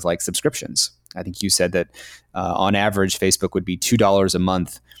to things like subscriptions. I think you said that on average, Facebook would be $2 a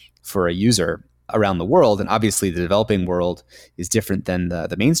month for a user around the world. And obviously the developing world is different than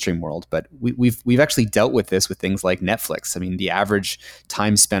the mainstream world. But we've actually dealt with this with things like Netflix. I mean, the average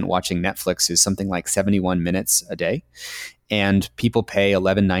time spent watching Netflix is something like 71 minutes a day. And people pay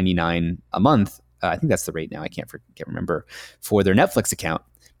 $11.99 a month. I think that's the rate now. I can't remember, for their Netflix account.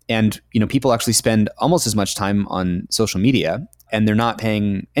 And people actually spend almost as much time on social media, and they're not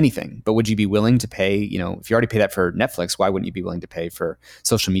paying anything. But would you be willing to pay, if you already pay that for Netflix, why wouldn't you be willing to pay for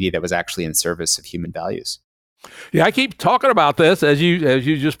social media that was actually in service of human values? Yeah, I keep talking about this, as you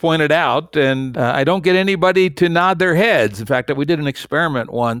just pointed out, and I don't get anybody to nod their heads. In fact, we did an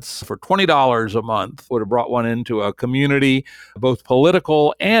experiment once for $20 a month. Would have brought one into a community, both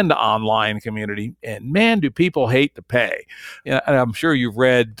political and online community. And man, do people hate to pay. And I'm sure you've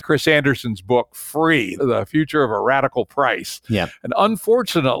read Chris Anderson's book, Free, The Future of a Radical Price. Yeah. And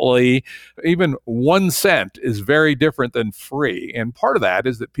unfortunately, even 1 cent is very different than free. And part of that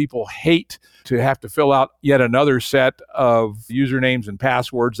is that people hate to have to fill out yet another set of usernames and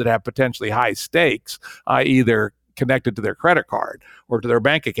passwords that have potentially high stakes, i.e. they're connected to their credit card or to their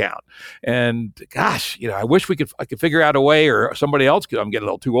bank account. And gosh, I wish I could figure out a way, or somebody else could. I'm getting a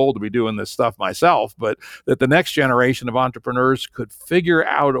little too old to be doing this stuff myself, but that the next generation of entrepreneurs could figure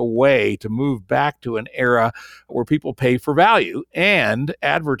out a way to move back to an era where people pay for value and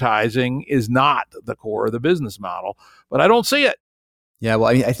advertising is not the core of the business model. But I don't see it. Yeah, well,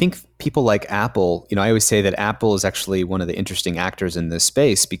 I think people like Apple, I always say that Apple is actually one of the interesting actors in this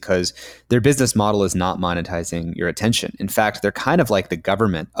space because their business model is not monetizing your attention. In fact, they're kind of like the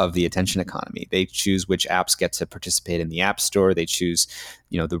government of the attention economy. They choose which apps get to participate in the App Store. They choose,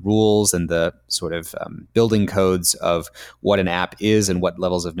 the rules and the sort of building codes of what an app is and what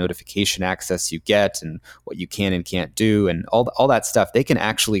levels of notification access you get and what you can and can't do and all that stuff. They can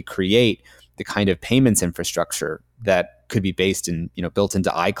actually create the kind of payments infrastructure that could be based in, built into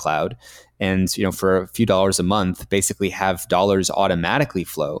iCloud, and for a few dollars a month, basically have dollars automatically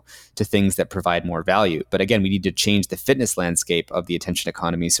flow to things that provide more value. But again, we need to change the fitness landscape of the attention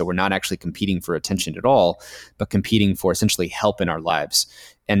economy, so we're not actually competing for attention at all, but competing for essentially help in our lives.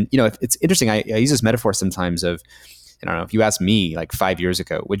 And it's interesting. I use this metaphor sometimes of, I don't know, if you asked me like 5 years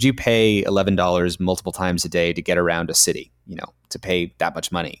ago, would you pay $11 multiple times a day to get around a city? To pay that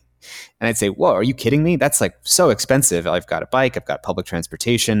much money? And I'd say, whoa, are you kidding me? That's like so expensive. I've got a bike, I've got public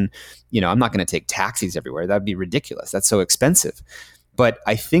transportation. I'm not going to take taxis everywhere. That'd be ridiculous. That's so expensive. But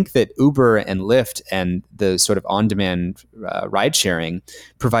I think that Uber and Lyft and the sort of on-demand ride sharing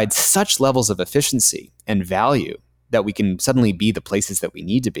provide such levels of efficiency and value that we can suddenly be the places that we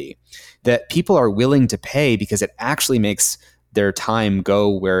need to be, that people are willing to pay because it actually makes their time go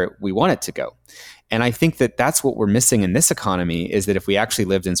where we want it to go. And I think that that's what we're missing in this economy, is that if we actually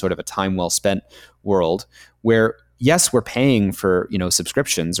lived in sort of a time well spent world where, yes, we're paying for,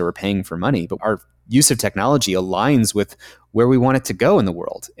 subscriptions, or we're paying for money, but our use of technology aligns with where we want it to go in the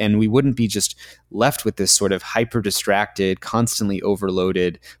world. And we wouldn't be just left with this sort of hyper distracted, constantly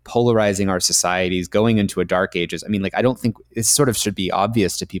overloaded, polarizing our societies, going into a dark ages. I mean, I don't think it sort of should be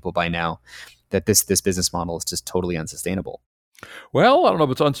obvious to people by now that this business model is just totally unsustainable. Well, I don't know if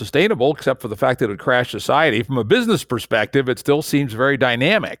it's unsustainable, except for the fact that it would crash society. From a business perspective, it still seems very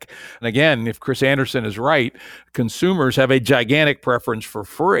dynamic. And again, if Chris Anderson is right, consumers have a gigantic preference for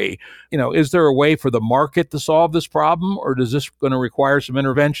free. Is there a way for the market to solve this problem, or is this going to require some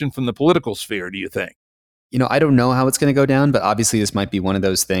intervention from the political sphere, do you think? I don't know how it's going to go down, but obviously this might be one of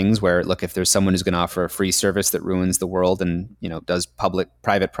those things where, look, if there's someone who's going to offer a free service that ruins the world and, does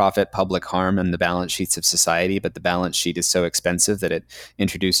private profit, public harm in the balance sheets of society, but the balance sheet is so expensive that it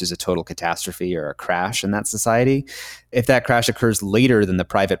introduces a total catastrophe or a crash in that society. If that crash occurs later than the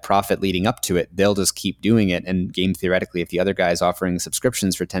private profit leading up to it, they'll just keep doing it. And game theoretically, if the other guy's offering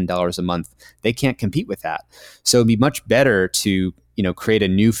subscriptions for $10 a month, they can't compete with that. So it'd be much better to create a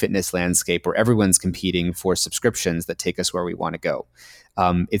new fitness landscape where everyone's competing for subscriptions that take us where we want to go.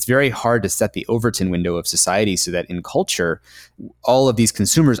 It's very hard to set the Overton window of society so that in culture, all of these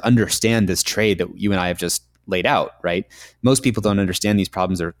consumers understand this trade that you and I have just laid out, right? Most people don't understand these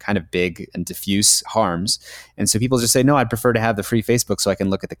problems are kind of big and diffuse harms. And so people just say, no, I'd prefer to have the free Facebook so I can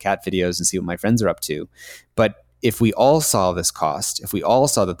look at the cat videos and see what my friends are up to. But if we all saw this cost, if we all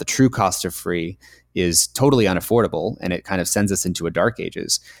saw that the true cost of free is totally unaffordable and it kind of sends us into a dark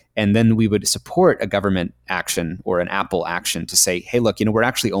ages, and then we would support a government action or an Apple action to say, hey, look, we're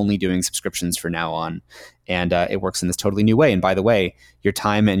actually only doing subscriptions from now on. And it works in this totally new way. And by the way, your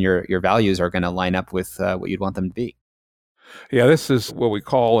time and your values are going to line up with what you'd want them to be. Yeah, this is what we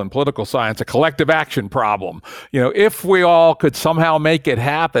call in political science a collective action problem. If we all could somehow make it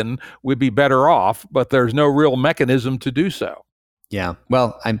happen, we'd be better off, but there's no real mechanism to do so. Yeah.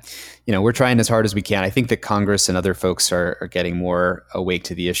 Well, we're trying as hard as we can. I think that Congress and other folks are getting more awake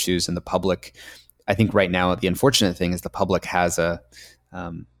to the issues, and the public, I think right now, the unfortunate thing is the public has a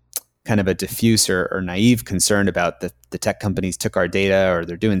kind of a diffuse or naive concern about the tech companies took our data or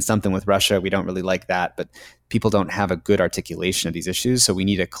they're doing something with Russia. We don't really like that, but people don't have a good articulation of these issues. So we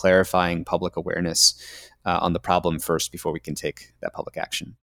need a clarifying public awareness on the problem first before we can take that public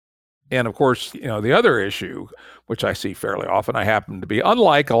action. And of course, the other issue, which I see fairly often, I happen to be,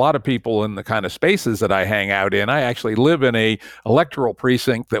 unlike a lot of people in the kind of spaces that I hang out in, I actually live in a electoral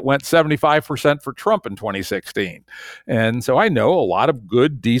precinct that went 75% for Trump in 2016. And so I know a lot of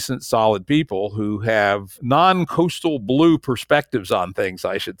good, decent, solid people who have non-coastal blue perspectives on things,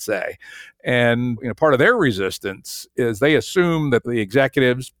 I should say. And part of their resistance is they assume that the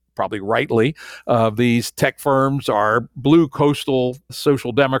executives, probably rightly, these tech firms are blue coastal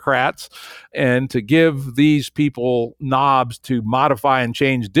social democrats, and to give these people knobs to modify and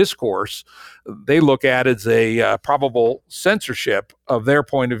change discourse, they look at as a probable censorship of their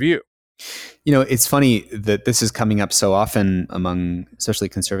point of view. It's funny that this is coming up so often among especially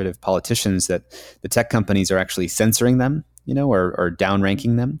conservative politicians that the tech companies are actually censoring them, or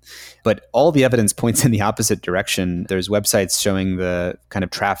downranking them. But all the evidence points in the opposite direction. There's websites showing the kind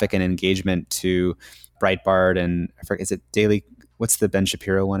of traffic and engagement to Breitbart and I forget, is it Daily? What's the Ben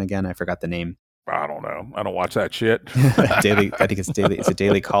Shapiro one again? I forgot the name. I don't know. I don't watch that shit. Daily, I think it's Daily. It's a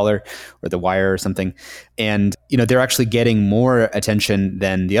Daily Caller or The Wire or something. And, they're actually getting more attention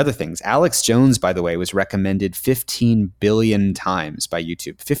than the other things. Alex Jones, by the way, was recommended 15 billion times by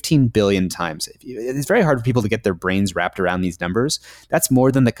YouTube. 15 billion times. It's very hard for people to get their brains wrapped around these numbers. That's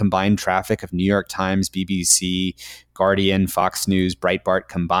more than the combined traffic of New York Times, BBC, Guardian, Fox News, Breitbart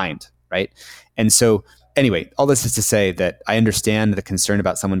combined, right? And so anyway, all this is to say that I understand the concern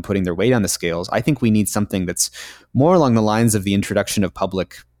about someone putting their weight on the scales. I think we need something that's more along the lines of the introduction of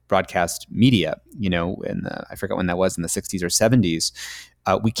public broadcast media, I forgot when that was, in the 60s or 70s.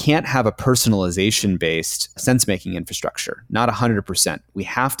 We can't have a personalization-based sense-making infrastructure, not 100%. We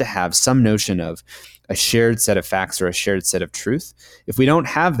have to have some notion of a shared set of facts or a shared set of truth. If we don't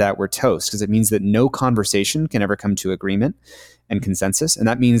have that, we're toast, because it means that no conversation can ever come to agreement and consensus. And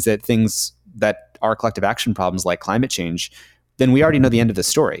that means that things that are collective action problems like climate change, then we already know the end of the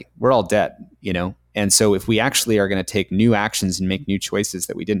story. We're all dead, And so if we actually are going to take new actions and make new choices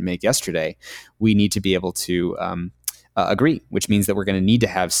that we didn't make yesterday, we need to be able to agree, which means that we're going to need to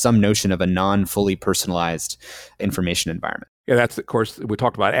have some notion of a non-fully personalized information environment. Yeah, that's, of course, we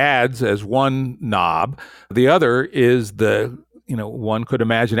talked about ads as one knob. The other is one could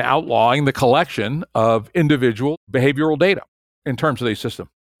imagine outlawing the collection of individual behavioral data in terms of the system.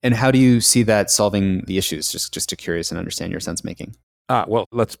 And how do you see that solving the issues? Just to curious and understand your sense making. Well,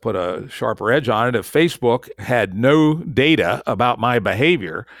 let's put a sharper edge on it. If Facebook had no data about my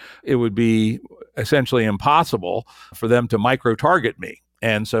behavior, it would be essentially impossible for them to micro-target me.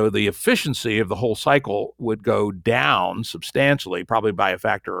 And so the efficiency of the whole cycle would go down substantially, probably by a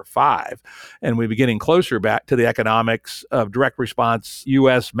factor of 5. And we'd be getting closer back to the economics of direct response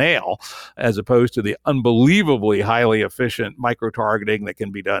US mail, as opposed to the unbelievably highly efficient micro-targeting that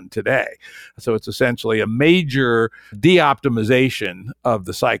can be done today. So it's essentially a major de-optimization of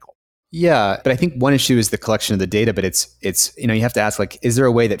the cycle. Yeah, but I think one issue is the collection of the data, but it's you have to ask, like, is there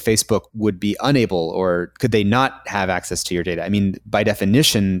a way that Facebook would be unable, or could they not have access to your data? I mean, by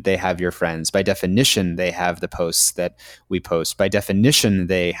definition, they have your friends. By definition, they have the posts that we post. By definition,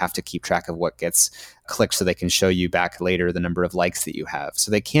 they have to keep track of what gets clicked so they can show you back later the number of likes that you have.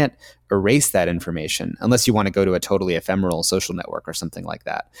 So they can't erase that information unless you want to go to a totally ephemeral social network or something like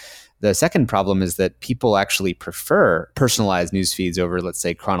that. The second problem is that people actually prefer personalized news feeds over, let's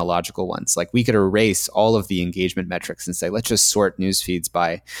say, chronological ones. Like, we could erase all of the engagement metrics and say, let's just sort news feeds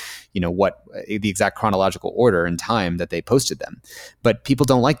by, what the exact chronological order and time that they posted them. But people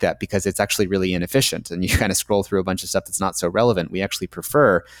don't like that because it's actually really inefficient. And you kind of scroll through a bunch of stuff that's not so relevant. We actually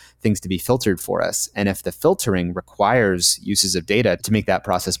prefer things to be filtered for us. And if the filtering requires uses of data to make that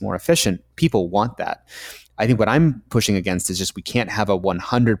process more efficient, people want that. I think what I'm pushing against is just we can't have a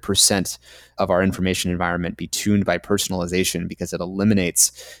 100% of our information environment be tuned by personalization, because it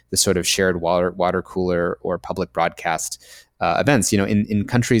eliminates the sort of shared water cooler or public broadcast events. In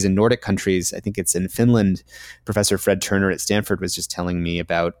countries, in Nordic countries, I think it's in Finland, Professor Fred Turner at Stanford was just telling me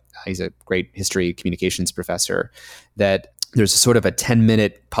about, he's a great history communications professor, that there's a sort of a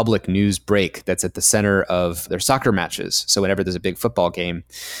 10-minute public news break that's at the center of their soccer matches. So whenever there's a big football game,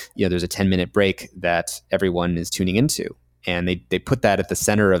 there's a 10-minute break that everyone is tuning into. And they put that at the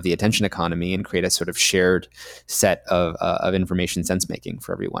center of the attention economy and create a sort of shared set of information sense making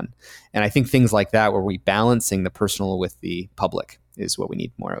for everyone. And I think things like that, where we're balancing the personal with the public, is what we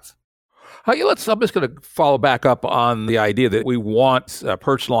need more of. I'm just going to follow back up on the idea that we want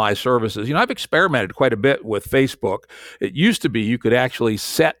personalized services. I've experimented quite a bit with Facebook. It used to be you could actually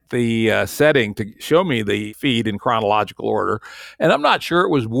set the setting to show me the feed in chronological order. And I'm not sure it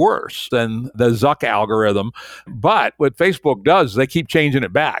was worse than the Zuck algorithm. But what Facebook does, they keep changing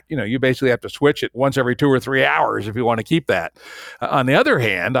it back. You basically have to switch it once every 2 or 3 hours if you want to keep that. On the other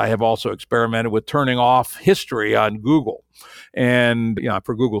hand, I have also experimented with turning off history on Google. And,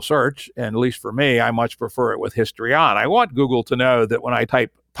 for Google search, and at least for me, I much prefer it with history on. I want Google to know that when I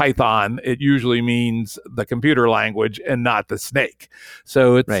type Python, it usually means the computer language and not the snake.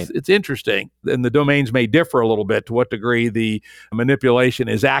 So it's interesting. And the domains may differ a little bit to what degree the manipulation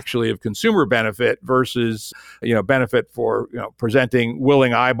is actually of consumer benefit versus, benefit for, presenting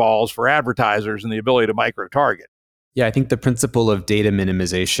willing eyeballs for advertisers and the ability to micro-target. Yeah, I think the principle of data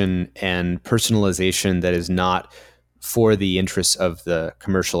minimization and personalization that is not for the interests of the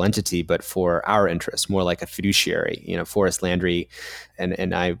commercial entity, but for our interests, more like a fiduciary. Forrest Landry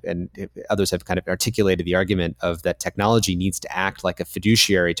and I and others have kind of articulated the argument of that technology needs to act like a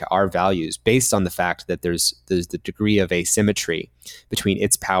fiduciary to our values, based on the fact that there's the degree of asymmetry between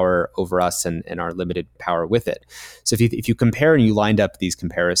its power over us and our limited power with it. So if you compare and you lined up these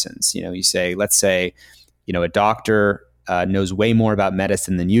comparisons, you say, let's say, a doctor knows way more about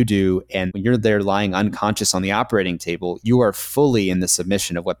medicine than you do. And when you're there lying unconscious on the operating table, you are fully in the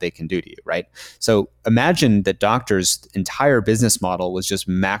submission of what they can do to you, right? So imagine that doctors' entire business model was just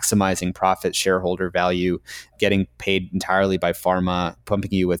maximizing profit, shareholder value, getting paid entirely by pharma,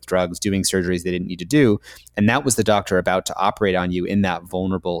 pumping you with drugs, doing surgeries they didn't need to do. And that was the doctor about to operate on you in that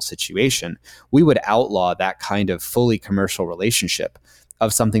vulnerable situation. We would outlaw that kind of fully commercial relationship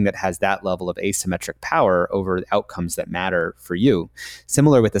of something that has that level of asymmetric power over outcomes that matter for you.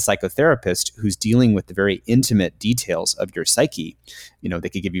 Similar with a psychotherapist who's dealing with the very intimate details of your psyche. They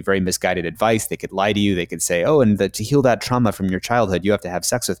could give you very misguided advice. They could lie to you. They could say, to heal that trauma from your childhood, you have to have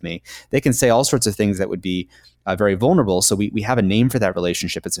sex with me. They can say all sorts of things that would be very vulnerable. So we have a name for that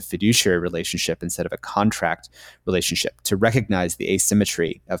relationship. It's a fiduciary relationship instead of a contract relationship, to recognize the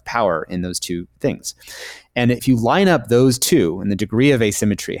asymmetry of power in those two things. And if you line up those two and the degree of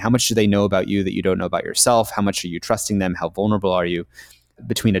asymmetry, how much do they know about you that you don't know about yourself? How much are you trusting them? How vulnerable are you?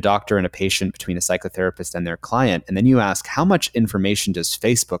 Between a doctor and a patient, between a psychotherapist and their client. And then you ask, how much information does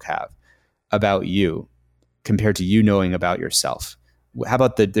Facebook have about you compared to you knowing about yourself? How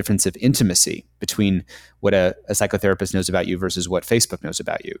about the difference of intimacy between what a psychotherapist knows about you versus what Facebook knows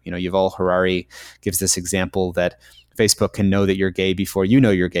about you? Yuval Harari gives this example that Facebook can know that you're gay before you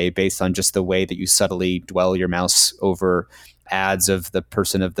know you're gay based on just the way that you subtly dwell your mouse over ads of the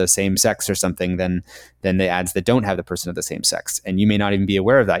person of the same sex or something than the ads that don't have the person of the same sex. And you may not even be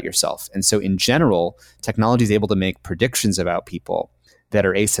aware of that yourself. And so in general, technology is able to make predictions about people that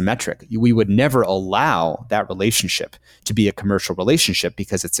are asymmetric. We would never allow that relationship to be a commercial relationship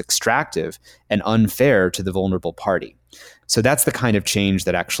because it's extractive and unfair to the vulnerable party. So that's the kind of change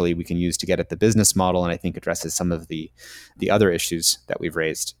that actually we can use to get at the business model, and I think addresses some of the other issues that we've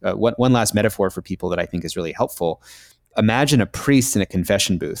raised. One last metaphor for people that I think is really helpful. Imagine a priest in a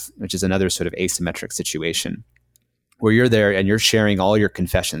confession booth, which is another sort of asymmetric situation, where you're there and you're sharing all your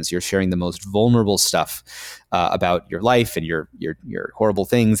confessions. You're sharing the most vulnerable stuff about your life and your horrible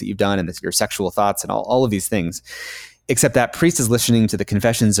things that you've done and your sexual thoughts and all of these things. Except that priest is listening to the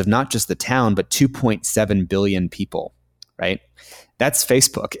confessions of not just the town, but 2.7 billion people, right? That's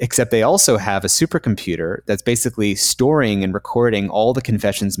Facebook, except they also have a supercomputer that's basically storing and recording all the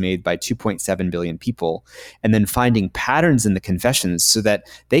confessions made by 2.7 billion people, and then finding patterns in the confessions so that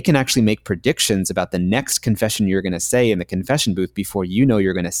they can actually make predictions about the next confession you're going to say in the confession booth before you know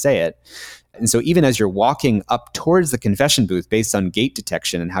you're going to say it. And so even as you're walking up towards the confession booth, based on gait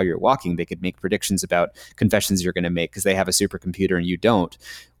detection and how you're walking, they could make predictions about confessions you're going to make because they have a supercomputer and you don't.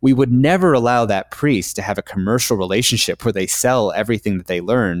 We would never allow that priest to have a commercial relationship where they sell everything that they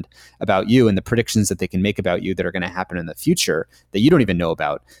learned about you and the predictions that they can make about you that are going to happen in the future that you don't even know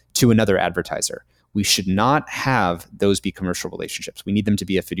about to another advertiser. We should not have those be commercial relationships. We need them to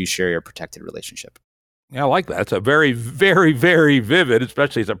be a fiduciary or protected relationship. Yeah, I like that. It's a very, very, very vivid,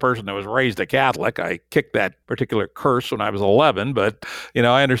 especially as a person that was raised a Catholic. I kicked that particular curse when I was 11, but,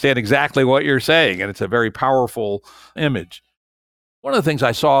 I understand exactly what you're saying, and it's a very powerful image. One of the things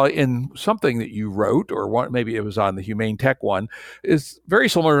I saw in something that you wrote, or maybe it was on the Humane Tech one, is very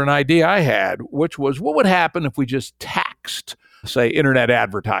similar to an idea I had, which was what would happen if we just taxed, say, internet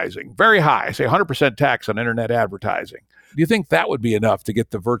advertising, very high, say 100% tax on internet advertising. Do you think that would be enough to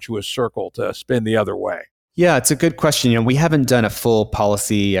get the virtuous circle to spin the other way? Yeah, it's a good question. We haven't done a full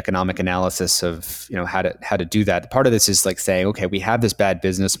policy economic analysis of, how to do that. Part of this is like saying, okay, we have this bad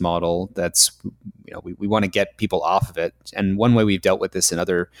business model that's, we want to get people off of it. And one way we've dealt with this in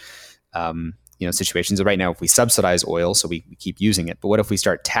other, situations. Right now, if we subsidize oil, so we keep using it, but what if we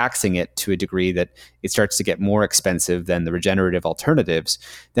start taxing it to a degree that it starts to get more expensive than the regenerative alternatives?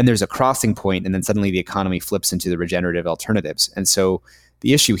 Then there's a crossing point, and then suddenly the economy flips into the regenerative alternatives. And so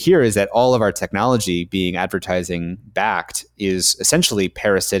the issue here is that all of our technology being advertising backed is essentially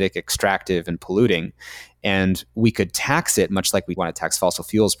parasitic, extractive, and polluting. And we could tax it, much like we want to tax fossil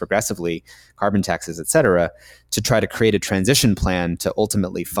fuels progressively, carbon taxes, et cetera, to try to create a transition plan to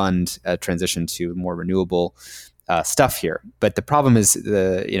ultimately fund a transition to more renewable stuff here. But the problem is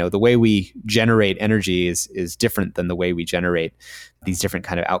the way we generate energy is different than the way we generate these different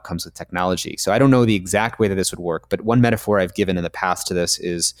kind of outcomes with technology. So I don't know the exact way that this would work, but one metaphor I've given in the past to this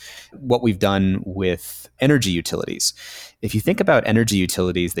is what we've done with energy utilities. If you think about energy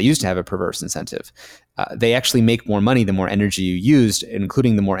utilities, they used to have a perverse incentive. They actually make more money the more energy you used,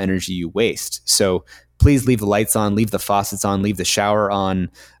 including the more energy you waste. So please leave the lights on, leave the faucets on, leave the shower on.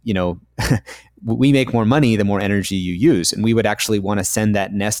 We make more money the more energy you use. And we would actually want to send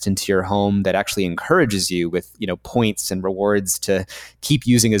that nest into your home that actually encourages you with, points and rewards to keep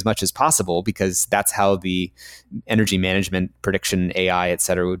using as much as possible, because that's how the energy management, prediction, AI, et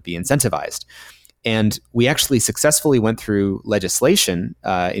cetera, would be incentivized. And we actually successfully went through legislation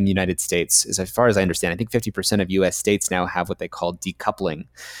in the United States. As far as I understand, I think 50% of US states now have what they call decoupling,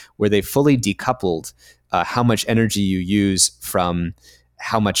 where they fully decoupled how much energy you use from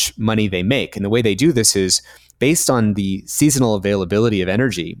how much money they make. And the way they do this is based on the seasonal availability of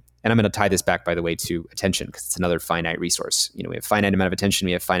energy. And I'm going to tie this back, by the way, to attention, because it's another finite resource. We have a finite amount of attention,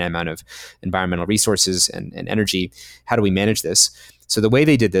 we have a finite amount of environmental resources and energy. How do we manage this? So the way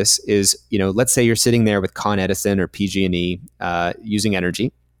they did this is, let's say you're sitting there with Con Edison or PG&E using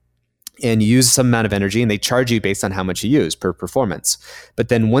energy, and you use some amount of energy, and they charge you based on how much you use per performance. But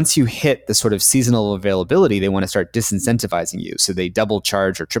then once you hit the sort of seasonal availability, they want to start disincentivizing you. So they double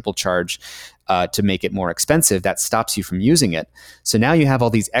charge or triple charge to make it more expensive. That stops you from using it. So now you have all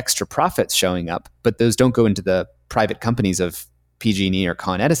these extra profits showing up, but those don't go into the private companies of PG&E or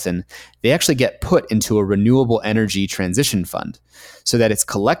Con Edison. They actually get put into a renewable energy transition fund so that it's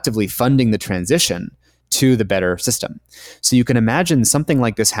collectively funding the transition to the better system. So you can imagine something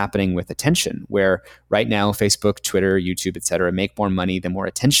like this happening with attention, where right now Facebook, Twitter, YouTube, et cetera, make more money the more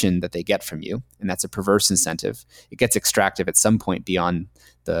attention that they get from you. And that's a perverse incentive. It gets extractive at some point beyond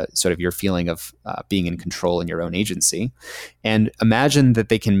the sort of your feeling of being in control in your own agency. And imagine that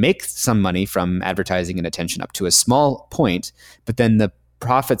they can make some money from advertising and attention up to a small point, but then the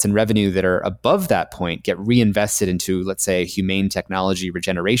profits and revenue that are above that point get reinvested into, let's say, a humane technology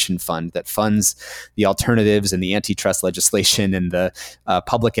regeneration fund that funds the alternatives and the antitrust legislation and the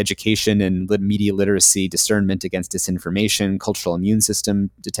public education and media literacy, discernment against disinformation, cultural immune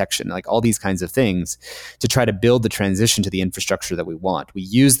system detection, like all these kinds of things to try to build the transition to the infrastructure that we want. We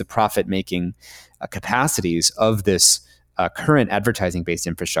use the profit-making capacities of this current advertising-based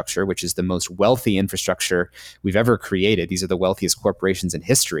infrastructure, which is the most wealthy infrastructure we've ever created. These are the wealthiest corporations in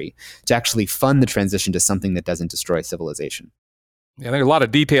history, to actually fund the transition to something that doesn't destroy civilization. Yeah, there's a lot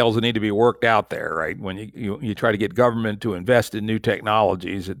of details that need to be worked out there, right? When you try to get government to invest in new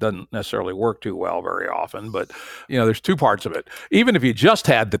technologies, it doesn't necessarily work too well very often. But, there's two parts of it. Even if you just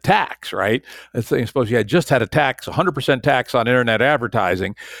had the tax, right? Suppose you had just had a tax, 100% tax on internet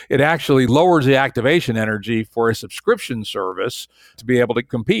advertising, it actually lowers the activation energy for a subscription service to be able to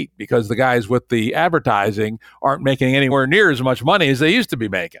compete, because the guys with the advertising aren't making anywhere near as much money as they used to be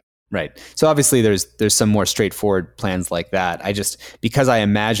making. Right. So obviously there's some more straightforward plans like that. Because I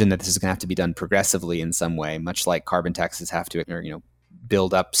imagine that this is going to have to be done progressively in some way, much like carbon taxes have to,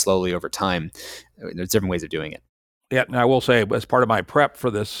 build up slowly over time. There's different ways of doing it. Yeah, and I will say, as part of my prep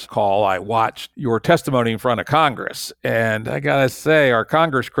for this call, I watched your testimony in front of Congress. And I got to say, our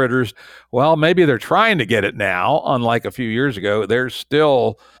Congress critters, well, maybe they're trying to get it now, unlike a few years ago. They're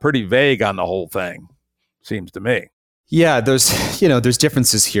still pretty vague on the whole thing, seems to me. Yeah, there's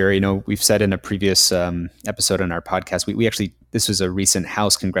differences here. We've said in a previous episode on our podcast, we actually, this was a recent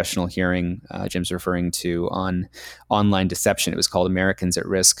House congressional hearing Jim's referring to on online deception. It was called Americans at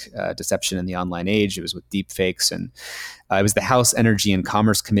Risk, Deception in the Online Age. It was with deep fakes, and it was the House Energy and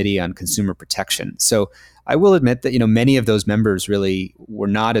Commerce Committee on Consumer Protection. So I will admit that, many of those members really were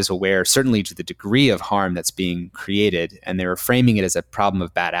not as aware, certainly to the degree of harm that's being created, and they were framing it as a problem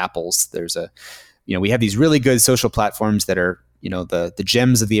of bad apples. We have these really good social platforms that are, the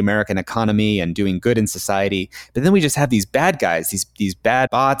gems of the American economy and doing good in society. But then we just have these bad guys, these bad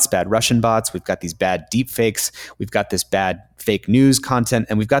bots, bad Russian bots. We've got these bad deep fakes. We've got this bad fake news content,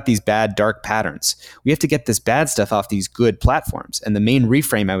 and we've got these bad dark patterns. We have to get this bad stuff off these good platforms. And the main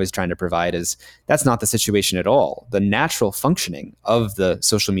reframe I was trying to provide is that's not the situation at all. The natural functioning of the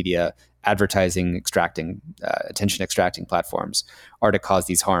social media advertising extracting, attention extracting platforms are to cause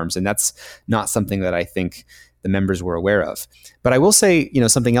these harms. And that's not something that I think the members were aware of. But I will say,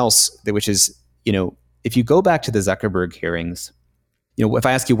 something else, which is, if you go back to the Zuckerberg hearings, if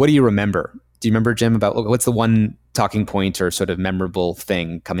I ask you, what do you remember? Do you remember, Jim, about what's the one talking point or sort of memorable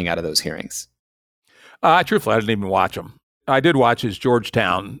thing coming out of those hearings? Truthfully, I didn't even watch them. I did watch his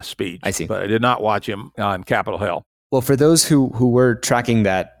Georgetown speech, I see. But I did not watch him on Capitol Hill. Well, for those who were tracking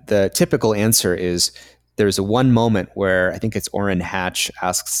that, the typical answer is there's a one moment where I think it's Orrin Hatch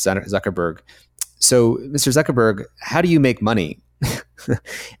asks Zuckerberg, so Mr. Zuckerberg, how do you make money?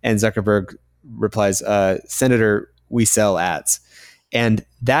 And Zuckerberg replies, Senator, we sell ads. And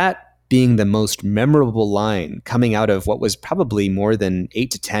that being the most memorable line coming out of what was probably more than 8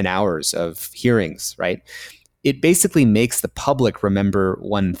 to 10 hours of hearings, right? It basically makes the public remember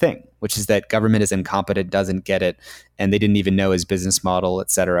one thing, which is that government is incompetent, doesn't get it, and they didn't even know his business model, et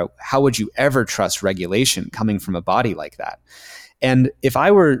cetera. How would you ever trust regulation coming from a body like that? And if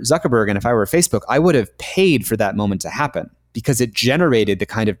I were Zuckerberg and if I were Facebook, I would have paid for that moment to happen, because it generated the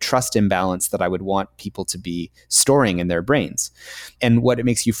kind of trust imbalance that I would want people to be storing in their brains. And what it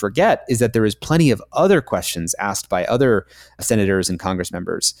makes you forget is that there is plenty of other questions asked by other senators and Congress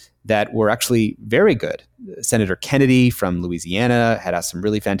members that were actually very good. Senator Kennedy from Louisiana had asked some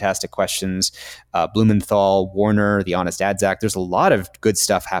really fantastic questions. Blumenthal, Warner, the Honest Ads Act. There's a lot of good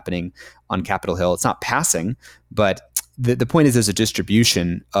stuff happening on Capitol Hill. It's not passing, but the point is there's a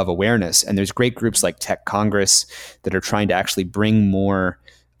distribution of awareness, and there's great groups like Tech Congress that are trying to actually bring more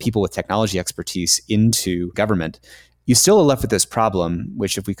people with technology expertise into government. You still are left with this problem,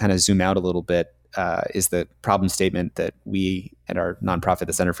 which if we kind of zoom out a little bit, is the problem statement that we at our nonprofit,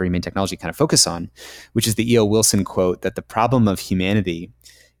 the Center for Humane Technology, kind of focus on, which is the E.O. Wilson quote that the problem of humanity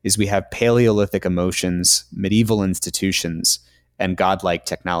is we have Paleolithic emotions, medieval institutions, and godlike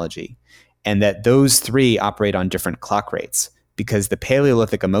technology. And that those three operate on different clock rates, because the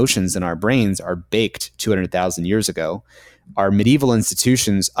Paleolithic emotions in our brains are baked 200,000 years ago, our medieval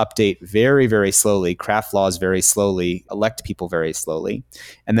institutions update very, very slowly, craft laws very slowly, elect people very slowly.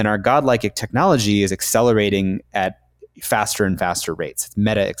 And then our godlike technology is accelerating at faster and faster rates. It's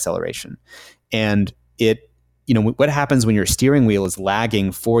meta acceleration. And what happens when your steering wheel is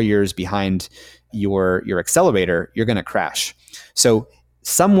lagging 4 years behind your accelerator? You're going to crash. So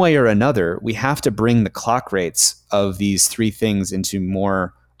some way or another, we have to bring the clock rates of these three things into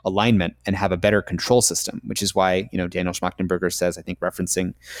more alignment and have a better control system, which is why, Daniel Schmachtenberger says, I think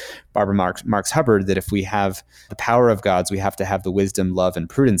referencing Barbara Marx Hubbard, that if we have the power of gods, we have to have the wisdom, love, and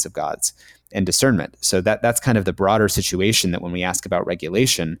prudence of gods and discernment. So that's kind of the broader situation, that when we ask about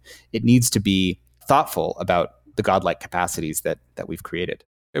regulation, it needs to be thoughtful about the godlike capacities that we've created.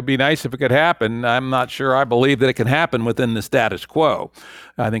 It'd be nice if it could happen. I'm not sure I believe that it can happen within the status quo.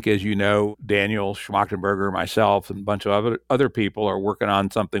 I think, as you know, Daniel Schmachtenberger, myself, and a bunch of other people are working on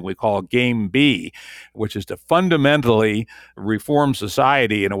something we call Game B, which is to fundamentally reform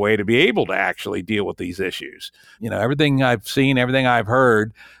society in a way to be able to actually deal with these issues. Everything I've seen, everything I've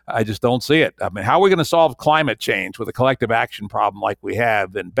heard, I just don't see it. I mean, how are we going to solve climate change with a collective action problem like we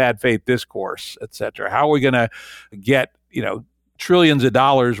have in bad faith discourse, et cetera? How are we going to get, trillions of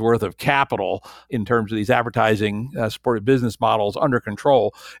dollars worth of capital in terms of these advertising supported business models under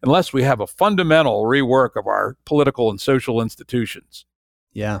control unless we have a fundamental rework of our political and social institutions?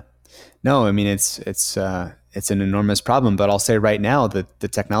 Yeah. No, I mean, it's an enormous problem, but I'll say right now that the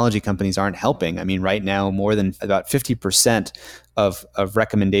technology companies aren't helping. I mean, right now, more than about 50% of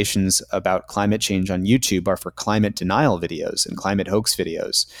recommendations about climate change on YouTube are for climate denial videos and climate hoax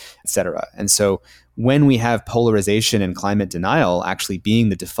videos, et cetera. And so when we have polarization and climate denial actually being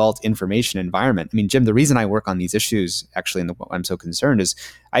the default information environment, I mean, Jim, the reason I work on these issues actually, and I'm so concerned, is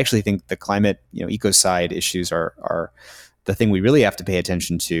I actually think the climate, ecocide issues are the thing we really have to pay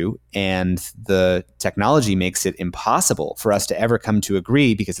attention to. And the technology makes it impossible for us to ever come to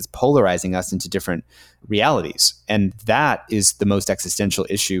agree because it's polarizing us into different realities. And that is the most existential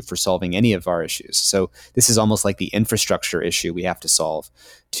issue for solving any of our issues. So this is almost like the infrastructure issue we have to solve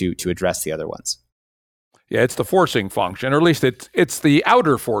to address the other ones. Yeah, it's the forcing function, or at least it's the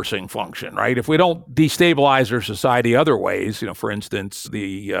outer forcing function, right? If we don't destabilize our society other ways, for instance,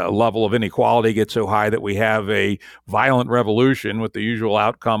 the level of inequality gets so high that we have a violent revolution with the usual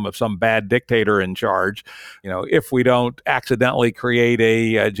outcome of some bad dictator in charge. If we don't accidentally create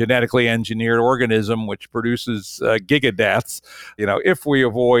a genetically engineered organism which produces gigadeaths, if we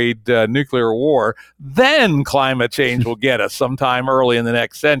avoid nuclear war, then climate change will get us sometime early in the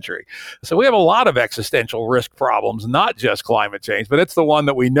next century. So we have a lot of existential risk problems, not just climate change, but it's the one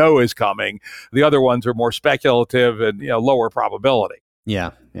that we know is coming. The other ones are more speculative and lower probability. Yeah,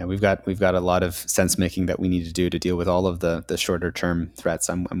 we've got a lot of sense making that we need to do to deal with all of the shorter term threats.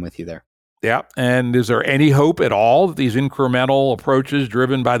 I'm with you there. Yeah, and is there any hope at all that these incremental approaches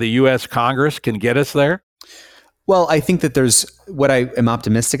driven by the U.S. Congress can get us there? Well, I think that there's what I am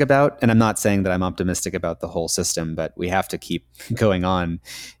optimistic about, and I'm not saying that I'm optimistic about the whole system, but we have to keep going on,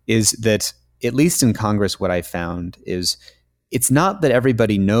 is that at least in Congress, what I found is it's not that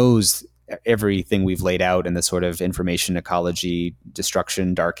everybody knows everything we've laid out in the sort of information ecology,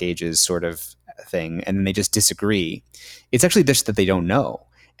 destruction, dark ages sort of thing, and then they just disagree. It's actually just that they don't know.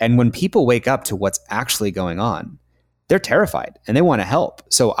 And when people wake up to what's actually going on, they're terrified and they want to help.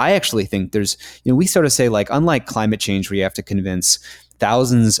 So I actually think there's, we sort of say, like, unlike climate change where you have to convince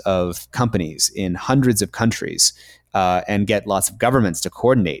thousands of companies in hundreds of countries and get lots of governments to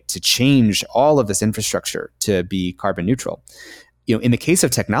coordinate to change all of this infrastructure to be carbon neutral. In the case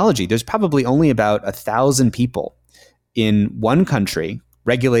of technology, there's probably only about 1,000 people in one country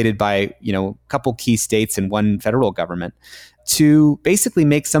regulated by, a couple key states and one federal government to basically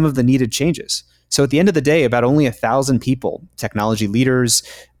make some of the needed changes. So at the end of the day, about only 1,000 people, technology leaders,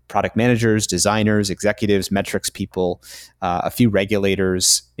 product managers, designers, executives, metrics people, a few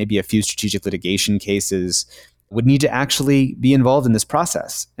regulators, maybe a few strategic litigation cases, would need to actually be involved in this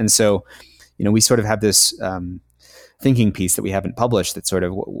process. And so, we sort of have this thinking piece that we haven't published that sort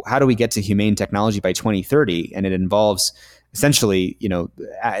of, how do we get to humane technology by 2030? And it involves essentially,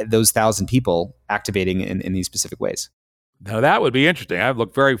 those 1,000 people activating in these specific ways. Now, that would be interesting. I've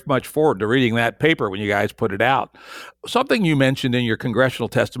looked very much forward to reading that paper when you guys put it out. Something you mentioned in your congressional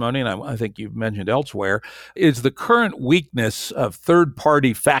testimony, and I think you've mentioned elsewhere, is the current weakness of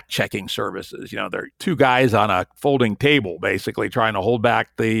third-party fact-checking services. There are two guys on a folding table, basically, trying to hold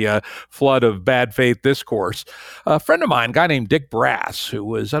back the flood of bad faith discourse. A friend of mine, a guy named Dick Brass, who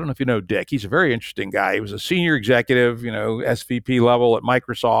was, I don't know if you know Dick, he's a very interesting guy. He was a senior executive, SVP level at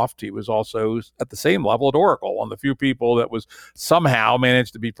Microsoft. He was also at the same level at Oracle, one of the few people that was somehow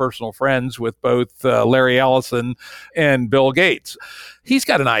managed to be personal friends with both Larry Ellison and Bill Gates. He's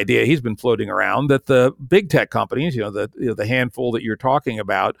got an idea he's been floating around that the big tech companies, the handful that you're talking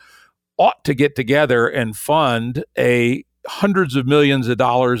about, ought to get together and fund a hundreds of millions of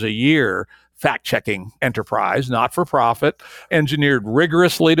dollars a year fact-checking enterprise, not for profit, engineered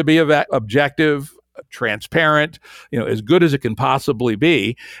rigorously to be objective, transparent, as good as it can possibly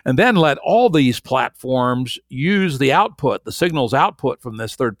be, and then let all these platforms use the signals output from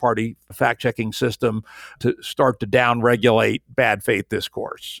this third-party fact-checking system to start to down-regulate bad faith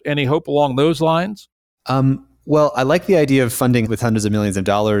discourse. Any hope along those lines? Well, I like the idea of funding with hundreds of millions of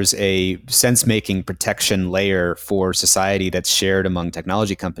dollars a sense-making protection layer for society that's shared among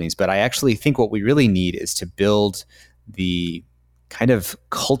technology companies. But I actually think what we really need is to build the kind of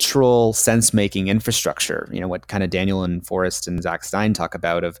cultural sense-making infrastructure, what kind of Daniel and Forrest and Zach Stein talk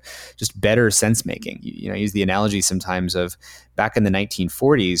about, of just better sense-making. I use the analogy sometimes of back in the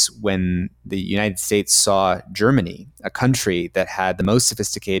 1940s when the United States saw Germany, a country that had the most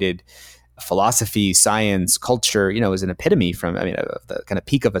sophisticated philosophy, science, culture, was an epitome of the kind of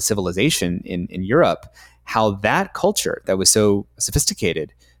peak of a civilization in Europe, how that culture that was so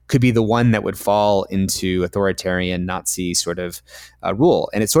sophisticated could be the one that would fall into authoritarian Nazi sort of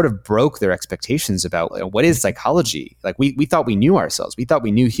rule. And it sort of broke their expectations about what is psychology. Like we thought we knew ourselves. We thought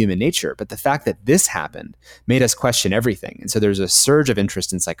we knew human nature. But the fact that this happened made us question everything. And so there's a surge of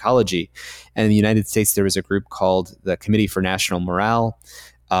interest in psychology. And in the United States, there was a group called the Committee for National Morale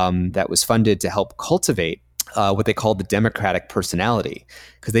that was funded to help cultivate what they called the democratic personality,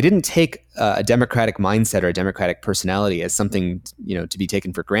 because they didn't take a democratic mindset or a democratic personality as something to be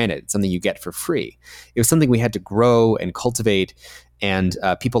taken for granted, something you get for free. It was something we had to grow and cultivate. And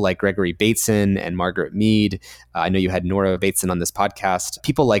people like Gregory Bateson and Margaret Mead, I know you had Nora Bateson on this podcast.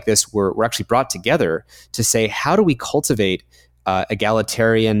 People like this were actually brought together to say, how do we cultivate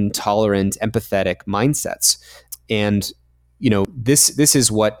egalitarian, tolerant, empathetic mindsets? And this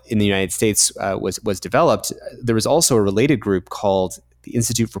is what in the United States was developed. There was also a related group called the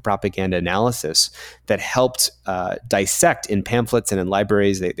Institute for Propaganda Analysis that helped dissect in pamphlets and in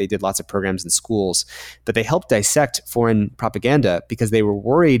libraries. They did lots of programs in schools, but they helped dissect foreign propaganda because they were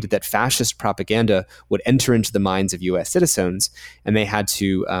worried that fascist propaganda would enter into the minds of U.S. citizens, and they had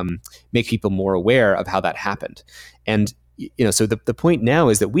to make people more aware of how that happened. And so the point now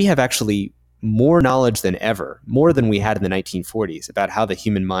is that we have actually more knowledge than ever, more than we had in the 1940s, about how the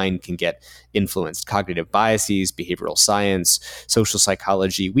human mind can get influenced. Cognitive biases, behavioral science, social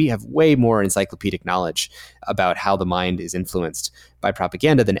psychology. We have way more encyclopedic knowledge about how the mind is influenced by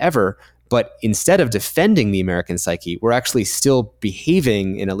propaganda than ever. But instead of defending the American psyche, we're actually still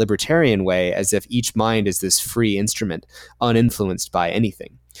behaving in a libertarian way as if each mind is this free instrument, uninfluenced by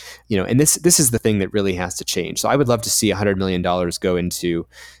anything. And this is the thing that really has to change. So I would love to see $100 million go into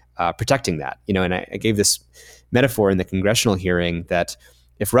protecting that, and I gave this metaphor in the congressional hearing that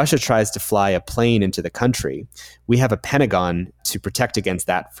if Russia tries to fly a plane into the country, we have a Pentagon to protect against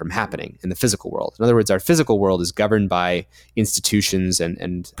that from happening in the physical world. In other words, our physical world is governed by institutions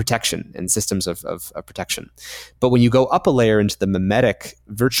and protection and systems of protection. But when you go up a layer into the mimetic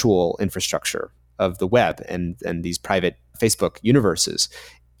virtual infrastructure of the web and these private Facebook universes,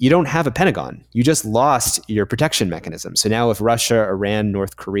 you don't have a Pentagon. You just lost your protection mechanism. So now if Russia, Iran,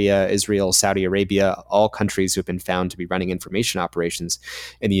 North Korea, Israel, Saudi Arabia, all countries who have been found to be running information operations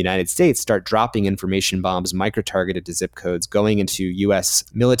in the United States start dropping information bombs micro-targeted to zip codes, going into U.S.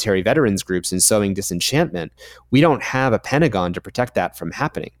 military veterans groups and sowing disenchantment, we don't have a Pentagon to protect that from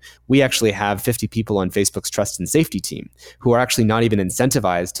happening. We actually have 50 people on Facebook's trust and safety team who are actually not even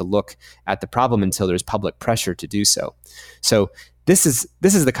incentivized to look at the problem until there's public pressure to do so. So this is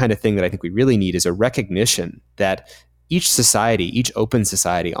the kind of thing that I think we really need, is a recognition that each society, each open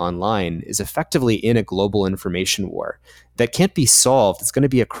society online is effectively in a global information war that can't be solved. It's going to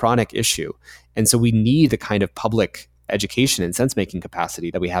be a chronic issue. And so we need the kind of public education and sense-making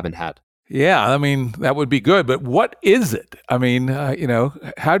capacity that we haven't had. Yeah, that would be good. But what is it?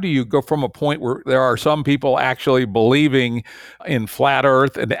 How do you go from a point where there are some people actually believing in flat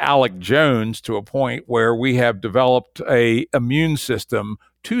Earth and Alec Jones to a point where we have developed a immune system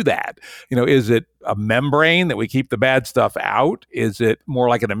to that? Is it a membrane that we keep the bad stuff out? Is it more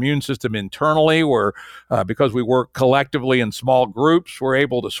like an immune system internally where because we work collectively in small groups, we're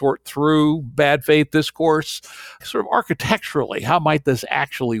able to sort through bad faith discourse? Sort of architecturally, how might this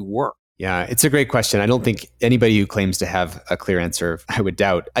actually work? Yeah, it's a great question. I don't think anybody who claims to have a clear answer, I would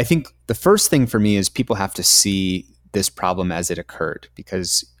doubt. I think the first thing for me is people have to see this problem as it occurred.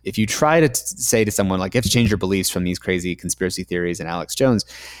 Because if you try to say to someone, like, you have to change your beliefs from these crazy conspiracy theories and Alex Jones,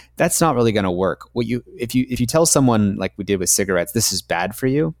 that's not really going to work. If you tell someone, like we did with cigarettes, this is bad for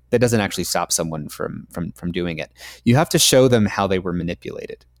you, that doesn't actually stop someone from doing it. You have to show them how they were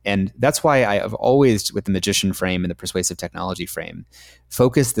manipulated. And that's why I have always, with the magician frame and the persuasive technology frame,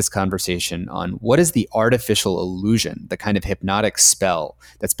 focused this conversation on what is the artificial illusion, the kind of hypnotic spell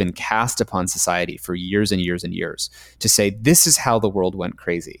that's been cast upon society for years and years and years, to say this is how the world went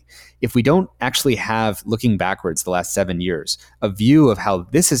crazy. If we don't actually have, looking backwards the last 7 years, a view of how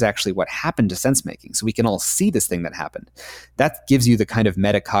this is actually what happened to sense making, so we can all see this thing that happened, that gives you the kind of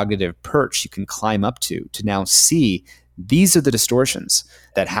metacognitive perch you can climb up to now see these are the distortions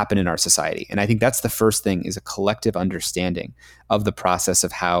that happen in our society. And I think that's the first thing, is a collective understanding of the process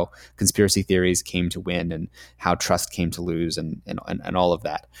of how conspiracy theories came to win and how trust came to lose and all of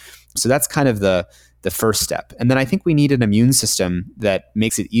that. So that's kind of the first step. And then I think we need an immune system that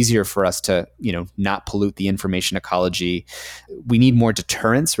makes it easier for us to, not pollute the information ecology. We need more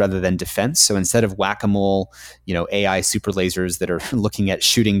deterrence rather than defense. So instead of whack-a-mole, AI super lasers that are looking at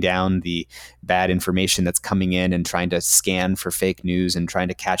shooting down the bad information that's coming in and trying to scan for fake news and trying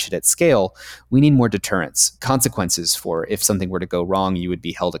to catch it at scale, we need more deterrence. Consequences for if something were to go wrong, you would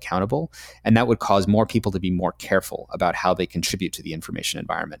be held accountable. And that would cause more people to be more careful about how they contribute to the information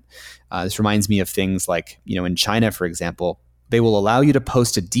environment. This reminds me of things like, in China, for example, they will allow you to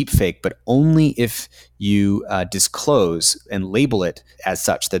post a deepfake, but only if you disclose and label it as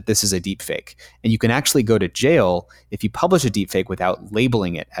such, that this is a deepfake. And you can actually go to jail if you publish a deepfake without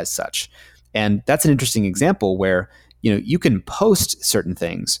labeling it as such. And that's an interesting example where you can post certain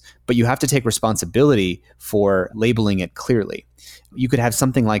things, but you have to take responsibility for labeling it clearly. You could have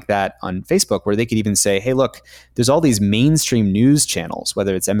something like that on Facebook where they could even say, hey, look, there's all these mainstream news channels,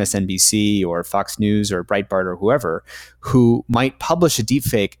 whether it's MSNBC or Fox News or Breitbart or whoever, who might publish a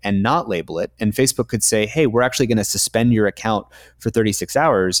deepfake and not label it. And Facebook could say, hey, we're actually going to suspend your account for 36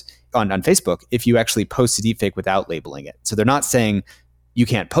 hours on Facebook if you actually post a deepfake without labeling it. So they're not saying you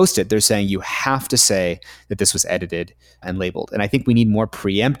can't post it. They're saying you have to say that this was edited and labeled. And I think we need more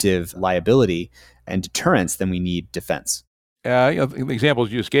preemptive liability and deterrence than we need defense. The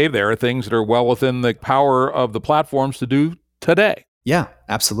examples you just gave there are things that are well within the power of the platforms to do today. Yeah,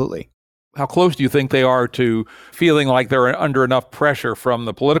 absolutely. How close do you think they are to feeling like they're under enough pressure from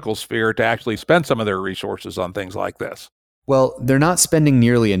the political sphere to actually spend some of their resources on things like this? Well, they're not spending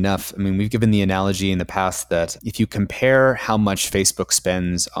nearly enough. I mean, we've given the analogy in the past that if you compare how much Facebook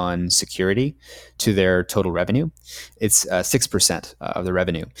spends on security to their total revenue, it's 6% of the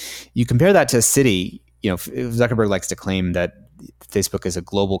revenue. You compare that to a city, Zuckerberg likes to claim that Facebook is a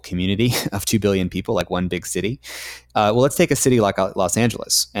global community of 2 billion people, like one big city. Well, let's take a city like Los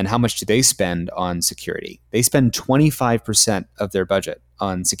Angeles. And how much do they spend on security? They spend 25% of their budget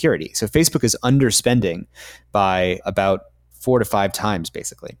on security. So Facebook is underspending by about 4 to 5 times,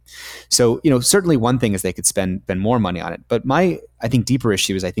 basically. So, certainly one thing is they could spend more money on it. But I think, deeper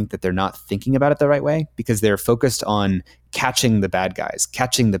issue is I think that they're not thinking about it the right way because they're focused on catching the bad guys,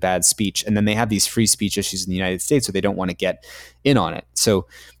 catching the bad speech. And then they have these free speech issues in the United States, so they don't want to get in on it. So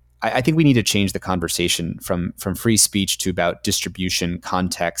I think we need to change the conversation from free speech to about distribution,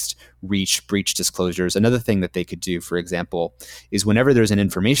 context, reach, breach disclosures. Another thing that they could do, for example, is whenever there's an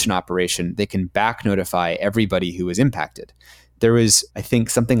information operation, they can back notify everybody who is impacted. There was, I think,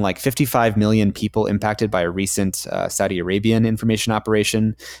 something like 55 million people impacted by a recent Saudi Arabian information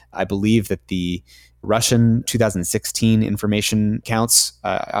operation. I believe that the Russian 2016 information counts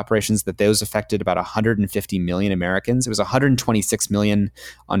operations, that those affected about 150 million Americans. It was 126 million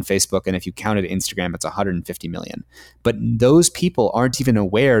on Facebook, and if you counted Instagram, it's 150 million. But those people aren't even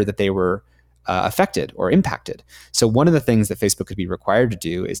aware that they were affected or impacted. So one of the things that Facebook could be required to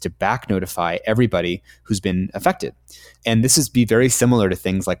do is to back notify everybody who's been affected. And this is be very similar to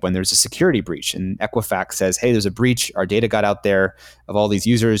things like when there's a security breach and Equifax says, hey, there's a breach, our data got out there of all these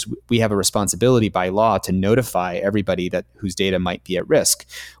users. We have a responsibility by law to notify everybody that whose data might be at risk.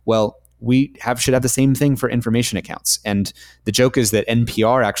 Well, we should have the same thing for information accounts. And the joke is that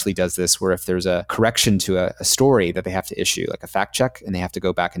NPR actually does this, where if there's a correction to a story that they have to issue, like a fact check, and they have to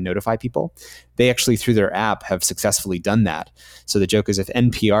go back and notify people, they actually, through their app, have successfully done that. So the joke is if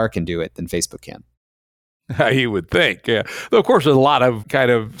NPR can do it, then Facebook can. You would think, yeah. Though, of course, there's a lot of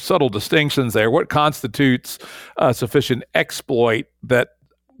kind of subtle distinctions there. What constitutes a sufficient exploit that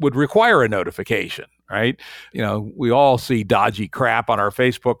would require a notification? Right? We all see dodgy crap on our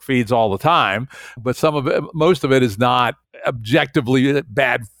Facebook feeds all the time, but most of it is not objectively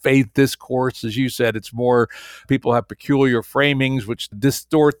bad faith discourse. As you said, it's more people have peculiar framings which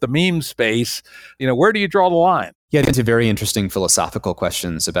distort the meme space. Where do you draw the line? Yeah, into very interesting philosophical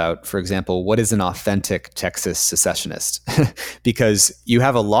questions about, for example, what is an authentic Texas secessionist? Because you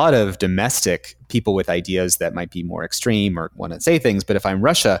have a lot of domestic people with ideas that might be more extreme or want to say things. But if I'm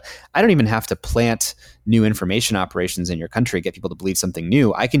Russia, I don't even have to plant new information operations in your country, get people to believe something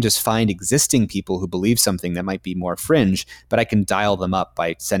new. I can just find existing people who believe something that might be more fringe, but I can dial them up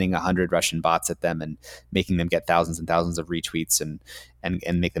by sending 100 Russian bots at them and making them get thousands and thousands of retweets and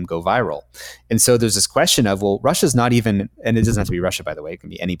make them go viral. And so there's this question of, well, Russia's not even, and it doesn't have to be Russia, by the way, it can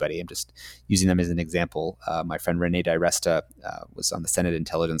be anybody. I'm just using them as an example. My friend Rene DiResta was on the Senate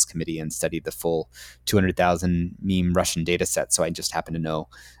Intelligence Committee and studied the full 200,000 meme Russian data set. So I just happen to know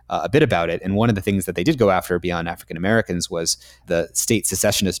a bit about it. And one of the things that they did go after beyond African Americans was the state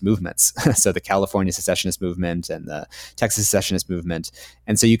secessionist movements. So the California secessionist movement and the Texas secessionist movement.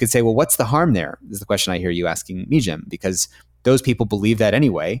 And so you could say, well, what's the harm there? This is the question I hear you asking me, Jim, because those people believe that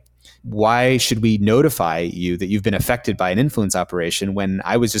anyway. Why should we notify you that you've been affected by an influence operation when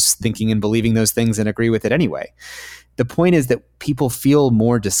I was just thinking and believing those things and agree with it anyway? The point is that people feel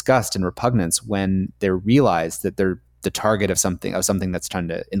more disgust and repugnance when they realize that they're the target of something that's trying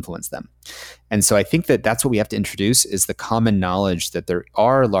to influence them. And so I think that that's what we have to introduce is the common knowledge that there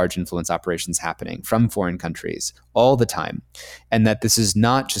are large influence operations happening from foreign countries all the time, and that this is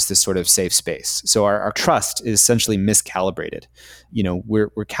not just this sort of safe space. So our trust is essentially miscalibrated. You know, we're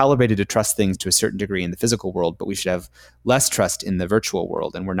calibrated to trust things to a certain degree in the physical world, but we should have less trust in the virtual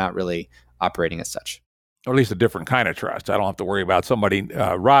world, and we're not really operating as such. Or at least a different kind of trust. I don't have to worry about somebody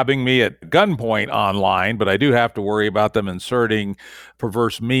robbing me at gunpoint online, but I do have to worry about them inserting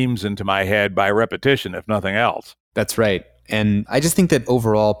perverse memes into my head by repetition, if nothing else. That's right. And I just think that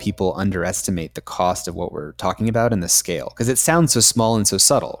overall people underestimate the cost of what we're talking about and the scale, because it sounds so small and so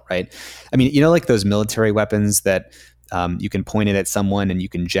subtle, right? I mean, you know, like those military weapons that you can point it at someone and you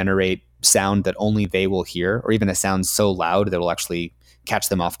can generate sound that only they will hear, or even a sound so loud that will actually catch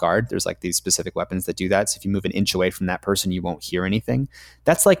them off guard. There's like these specific weapons that do that. So if you move an inch away from that person, you won't hear anything.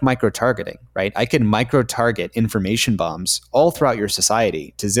 That's like micro-targeting, right? I can micro-target information bombs all throughout your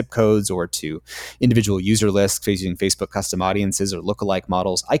society to zip codes or to individual user lists using Facebook custom audiences or lookalike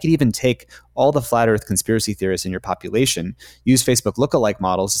models. I could even take all the flat earth conspiracy theorists in your population, use Facebook lookalike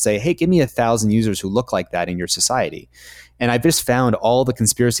models to say, hey, give me 1,000 users who look like that in your society. And I've just found all the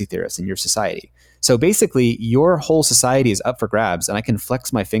conspiracy theorists in your society. So basically, your whole society is up for grabs, and I can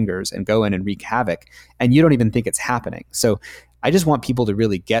flex my fingers and go in and wreak havoc, and you don't even think it's happening. So I just want people to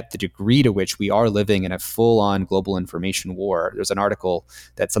really get the degree to which we are living in a full-on global information war. There's an article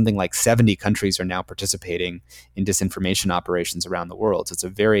that something like 70 countries are now participating in disinformation operations around the world. So it's a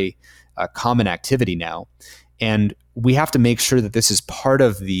very common activity now. And we have to make sure that this is part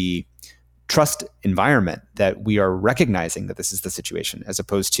of the trust environment, that we are recognizing that this is the situation, as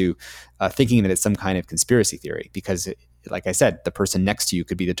opposed to thinking that it's some kind of conspiracy theory, because like I said, the person next to you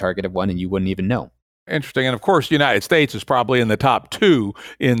could be the target of one and you wouldn't even know. Interesting. And of course, the United States is probably in the top 2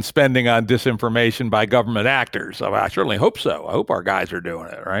 in spending on disinformation by government actors. So I certainly hope so. I hope our guys are doing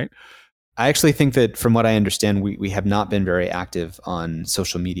it, right? I actually think that from what I understand, we have not been very active on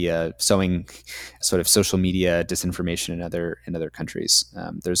social media, sowing sort of social media disinformation in other countries.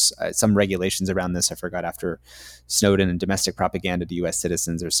 There's some regulations around this. I forgot, after Snowden and domestic propaganda to U.S.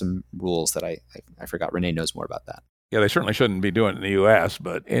 citizens, there's some rules that I forgot. Renee knows more about that. Yeah, they certainly shouldn't be doing it in the U.S.,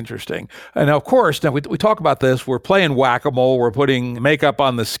 but interesting. And of course, now we talk about this, we're playing whack-a-mole, we're putting makeup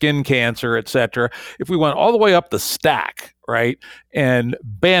on the skin cancer, et cetera. If we went all the way up the stack, right, and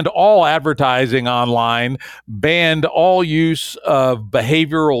banned all advertising online, banned all use of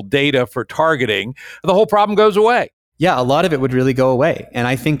behavioral data for targeting, the whole problem goes away. Yeah, a lot of it would really go away. And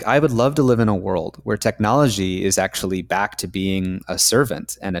I think I would love to live in a world where technology is actually back to being a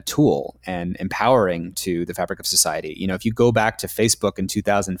servant and a tool and empowering to the fabric of society. You know, if you go back to Facebook in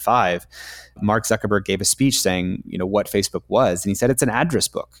 2005, Mark Zuckerberg gave a speech saying, you know, what Facebook was. And he said, it's an address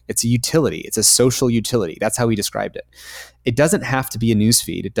book. It's a utility. It's a social utility. That's how he described it. It doesn't have to be a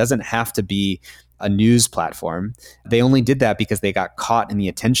newsfeed. It doesn't have to be a news platform. They only did that because they got caught in the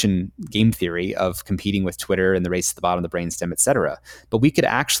attention game theory of competing with Twitter and the race to the bottom of the brainstem, et cetera. But we could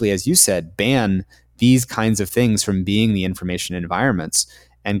actually, as you said, ban these kinds of things from being the information environments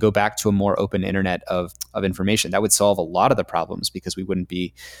and go back to a more open internet of information. That would solve a lot of the problems because we wouldn't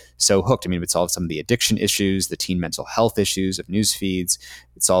be so hooked. I mean, it would solve some of the addiction issues, the teen mental health issues of news feeds.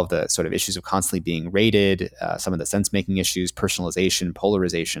 It would solve the sort of issues of constantly being rated, some of the sense-making issues, personalization,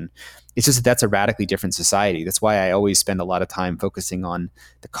 polarization. It's just that that's a radically different society. That's why I always spend a lot of time focusing on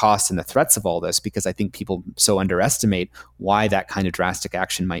the costs and the threats of all this, because I think people so underestimate why that kind of drastic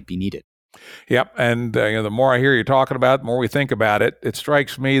action might be needed. Yep. And the more I hear you talking about it, the more we think about it, it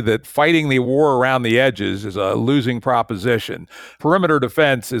strikes me that fighting the war around the edges is a losing proposition. Perimeter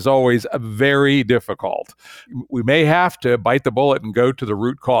defense is always very difficult. We may have to bite the bullet and go to the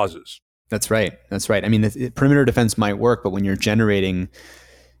root causes. That's right. That's right. I mean, perimeter defense might work, but when you're generating,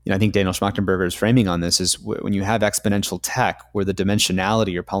 I think Daniel Schmachtenberger's framing on this is when you have exponential tech, where the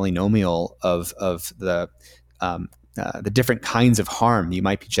dimensionality or polynomial of the different kinds of harm you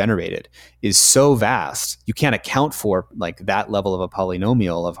might be generated is so vast, you can't account for like that level of a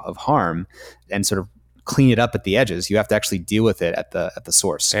polynomial of harm and sort of clean it up at the edges. You have to actually deal with it at the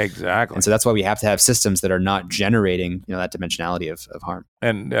source. Exactly. And so that's why we have to have systems that are not generating that dimensionality of harm.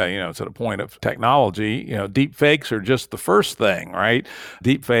 And to the point of technology, deep fakes are just the first thing, right?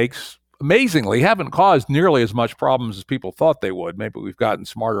 Deep fakes amazingly haven't caused nearly as much problems as people thought they would. Maybe we've gotten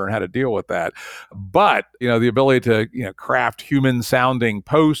smarter on how to deal with that. But, the ability to, craft human sounding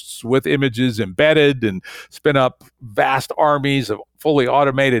posts with images embedded and spin up vast armies of fully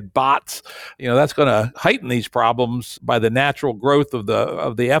automated bots, that's going to heighten these problems by the natural growth of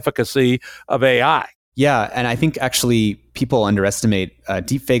the efficacy of AI. Yeah, and I think actually people underestimate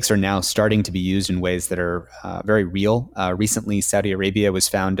deepfakes are now starting to be used in ways that are very real. Recently, Saudi Arabia was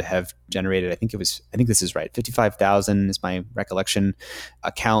found to have generated, I think this is right, 55,000 is my recollection,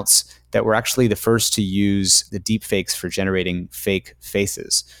 accounts that were actually the first to use the deepfakes for generating fake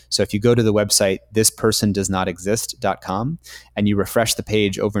faces. So if you go to the website thispersondoesnotexist.com and you refresh the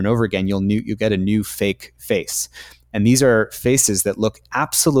page over and over again, you'll get a new fake face. And these are faces that look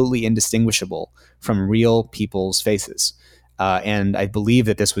absolutely indistinguishable from real people's faces. And I believe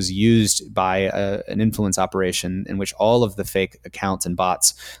that this was used by an influence operation in which all of the fake accounts and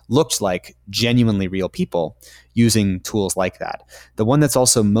bots looked like genuinely real people using tools like that. The one that's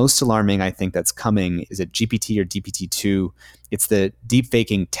also most alarming, I think, that's coming is it GPT or GPT-2. It's the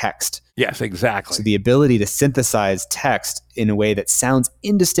deepfaking text. Yes, exactly. So the ability to synthesize text in a way that sounds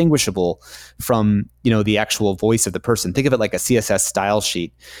indistinguishable from, the actual voice of the person. Think of it like a CSS style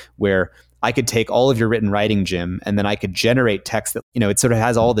sheet where I could take all of your written writing, Jim, and then I could generate text that, it sort of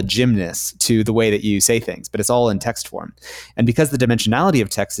has all the Jimness to the way that you say things, but it's all in text form. And because the dimensionality of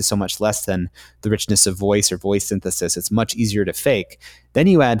text is so much less than the richness of voice or voice synthesis, it's much easier to fake. Then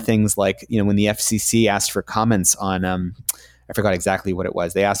you add things like, when the FCC asked for comments on, I forgot exactly what it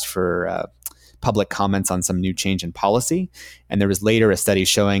was. They asked for public comments on some new change in policy. And there was later a study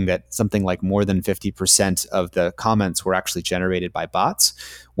showing that something like more than 50% of the comments were actually generated by bots.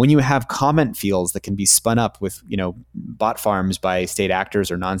 When you have comment fields that can be spun up with, bot farms by state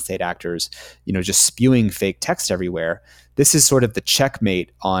actors or non-state actors, just spewing fake text everywhere, this is sort of the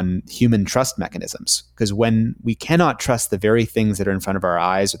checkmate on human trust mechanisms. Because when we cannot trust the very things that are in front of our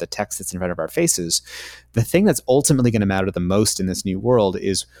eyes or the text that's in front of our faces, the thing that's ultimately going to matter the most in this new world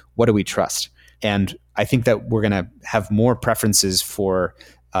is, what do we trust? And I think that we're going to have more preferences for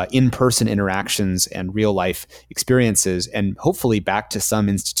in-person interactions and real-life experiences, and hopefully back to some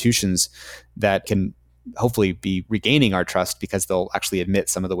institutions that can hopefully be regaining our trust because they'll actually admit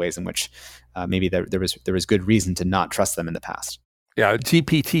some of the ways in which maybe there was good reason to not trust them in the past. Yeah,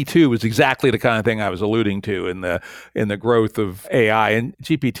 GPT-2 was exactly the kind of thing I was alluding to in the growth of AI, and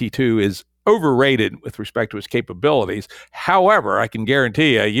GPT-2 is overrated with respect to its capabilities. However, I can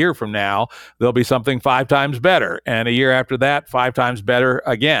guarantee you a year from now, there'll be something 5 times better. And a year after that, 5 times better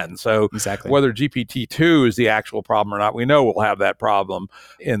again. So exactly. Whether GPT-2 is the actual problem or not, we know we'll have that problem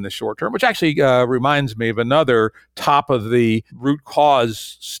in the short term, which actually reminds me of another top of the root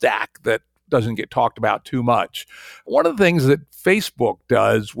cause stack that doesn't get talked about too much. One of the things that Facebook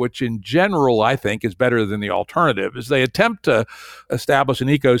does, which in general I think is better than the alternative, is they attempt to establish an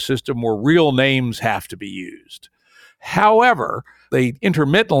ecosystem where real names have to be used. However, they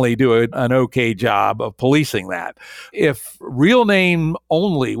intermittently do an okay job of policing that. If real name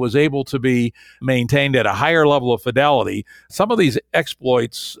only was able to be maintained at a higher level of fidelity, some of these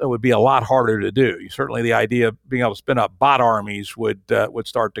exploits would be a lot harder to do. Certainly the idea of being able to spin up bot armies would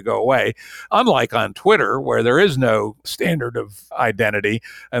start to go away. Unlike on Twitter, where there is no standard of identity,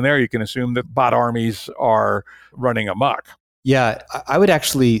 and there you can assume that bot armies are running amok. Yeah, I would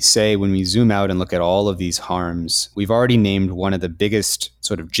actually say when we zoom out and look at all of these harms, we've already named one of the biggest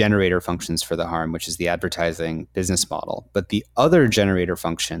sort of generator functions for the harm, which is the advertising business model. But the other generator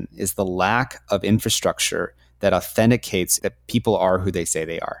function is the lack of infrastructure that authenticates that people are who they say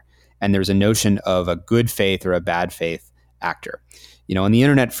they are. And there's a notion of a good faith or a bad faith actor. On the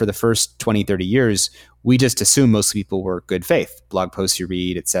internet for the first 20, 30 years, we just assume most people were good faith, blog posts you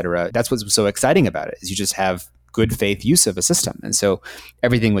read, et cetera. That's what's so exciting about it, is you just have good faith use of a system. And so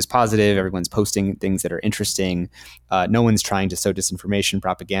everything was positive. Everyone's posting things that are interesting. No one's trying to sow disinformation,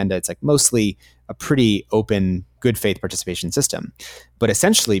 propaganda. It's like mostly a pretty open, good faith participation system. But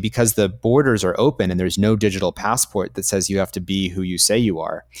essentially, because the borders are open and there's no digital passport that says you have to be who you say you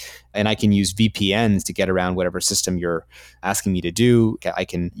are, and I can use VPNs to get around whatever system you're asking me to do. I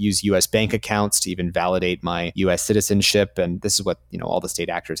can use US bank accounts to even validate my US citizenship. And this is what, all the state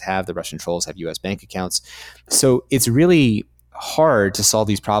actors have. The Russian trolls have US bank accounts. So it's really hard to solve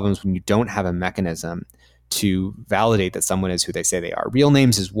these problems when you don't have a mechanism to validate that someone is who they say they are. Real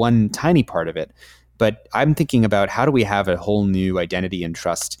names is one tiny part of it. But I'm thinking about how do we have a whole new identity and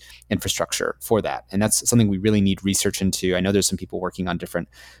trust infrastructure for that? And that's something we really need research into. I know there's some people working on different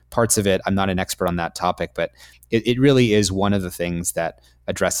parts of it. I'm not an expert on that topic, but it really is one of the things that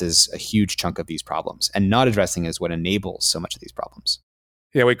addresses a huge chunk of these problems. And not addressing is what enables so much of these problems.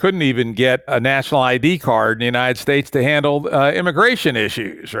 Yeah, we couldn't even get a national ID card in the United States to handle immigration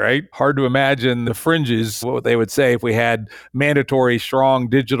issues, right? Hard to imagine the fringes, what they would say if we had mandatory, strong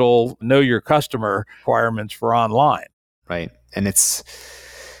digital know your customer requirements for online. Right. And it's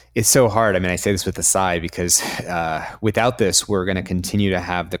so hard. I mean, I say this with a sigh because without this, we're going to continue to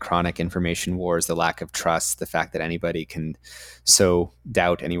have the chronic information wars, the lack of trust, the fact that anybody can sow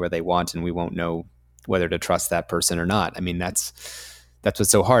doubt anywhere they want and we won't know whether to trust that person or not. I mean, that's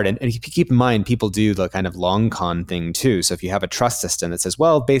what's so hard. And keep in mind, people do the kind of long con thing too. So if you have a trust system that says,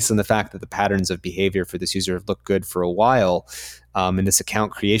 well, based on the fact that the patterns of behavior for this user have looked good for a while, and this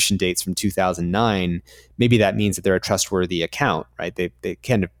account creation date's from 2009, maybe that means that they're a trustworthy account, right? They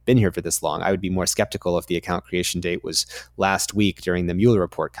can't have been here for this long. I would be more skeptical if the account creation date was last week during the Mueller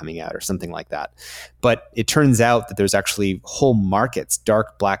report coming out or something like that. But it turns out that there's actually whole markets,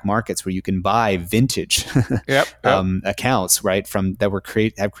 dark black markets, where you can buy vintage accounts, right, from that were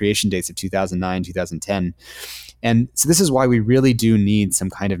have creation dates of 2009, 2010. And so this is why we really do need some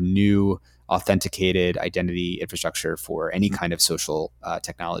kind of new authenticated identity infrastructure for any kind of social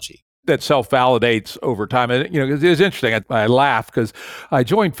technology. That self-validates over time. And, it's interesting. I laugh because I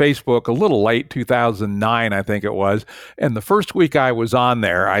joined Facebook a little late, 2009, I think it was. And the first week I was on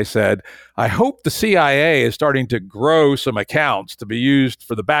there, I said, I hope the CIA is starting to grow some accounts to be used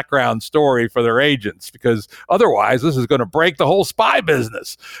for the background story for their agents, because otherwise this is going to break the whole spy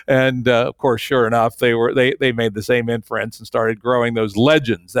business. And of course, sure enough, they made the same inference and started growing those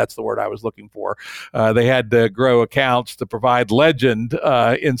legends. That's the word I was looking for. They had to grow accounts to provide legend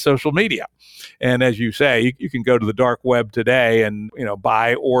in social media. And as you say, you can go to the dark web today and,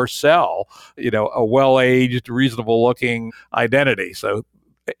 buy or sell, a well-aged, reasonable-looking identity. So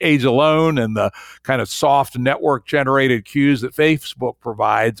age alone and the kind of soft network-generated cues that Facebook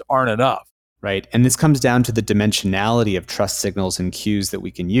provides aren't enough. Right. And this comes down to the dimensionality of trust signals and cues that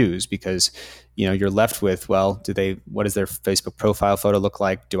we can use, because, you're left with, well, what does their Facebook profile photo look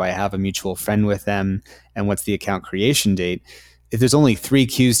like? Do I have a mutual friend with them? And what's the account creation date? If there's only 3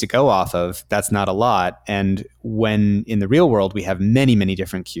 cues to go off of, that's not a lot. And when in the real world, we have many, many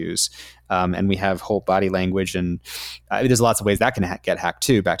different cues, and we have whole body language, and there's lots of ways that can get hacked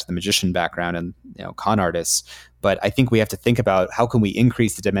too, back to the magician background and con artists. But I think we have to think about how can we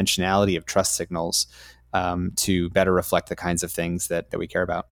increase the dimensionality of trust signals to better reflect the kinds of things that we care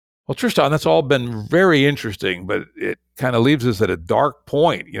about. Well, Tristan, that's all been very interesting, but it kind of leaves us at a dark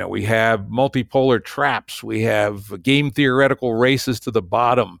point. We have multipolar traps. We have game theoretical races to the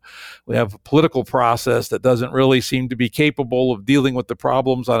bottom. We have a political process that doesn't really seem to be capable of dealing with the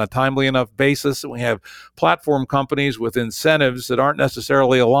problems on a timely enough basis. And we have platform companies with incentives that aren't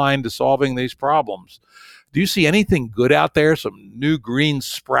necessarily aligned to solving these problems. Do you see anything good out there, some new green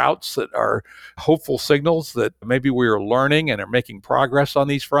sprouts that are hopeful signals that maybe we are learning and are making progress on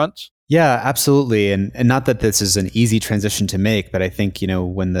these fronts? Yeah, absolutely. And not that this is an easy transition to make, but I think,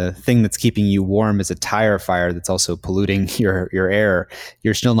 when the thing that's keeping you warm is a tire fire that's also polluting your air,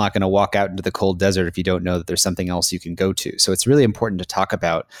 you're still not going to walk out into the cold desert if you don't know that there's something else you can go to. So it's really important to talk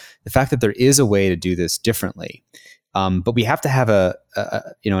about the fact that there is a way to do this differently. But we have to have a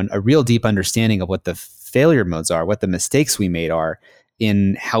real deep understanding of what the failure modes are, what the mistakes we made are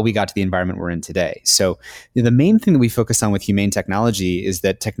in how we got to the environment we're in today. So the main thing that we focus on with humane technology is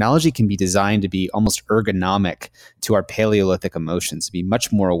that technology can be designed to be almost ergonomic to our Paleolithic emotions, to be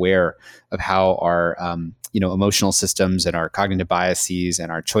much more aware of how our emotional systems and our cognitive biases and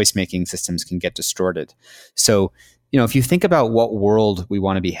our choice-making systems can get distorted. So, if you think about what world we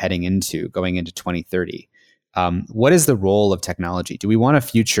want to be heading into going into 2030, what is the role of technology? Do we want a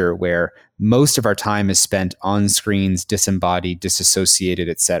future where most of our time is spent on screens, disembodied, disassociated,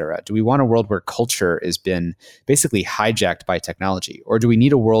 et cetera? Do we want a world where culture has been basically hijacked by technology? Or do we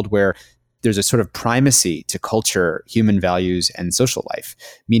need a world where there's a sort of primacy to culture, human values, and social life,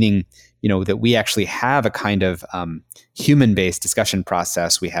 meaning that we actually have a kind of human-based discussion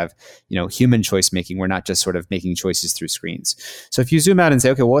process. We have, human choice making. We're not just sort of making choices through screens. So if you zoom out and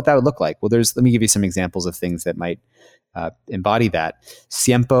say, okay, well, what that would look like? Well, let me give you some examples of things that might embody that.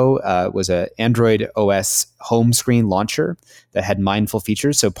 Siempo was an Android OS home screen launcher that had mindful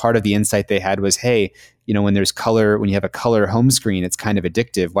features. So part of the insight they had was, hey, when there's color, when you have a color home screen, it's kind of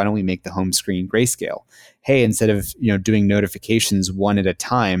addictive. Why don't we make the home screen grayscale? Hey, instead of doing notifications one at a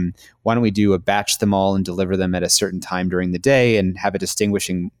time, why don't we batch them all and deliver them at a certain time during the day and have a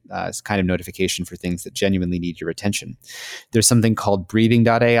distinguishing kind of notification for things that genuinely need your attention? There's something called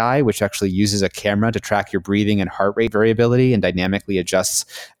breathing.ai, which actually uses a camera to track your breathing and heart rate variability and dynamically adjusts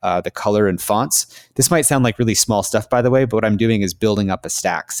the color and fonts. This might sound like really small stuff, by the way, but what I'm doing is building up a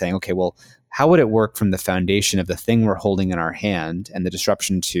stack, saying, okay, well, how would it work from the foundation of the thing we're holding in our hand and the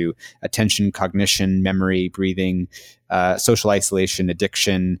disruption to attention, cognition, memory, breathing, social isolation,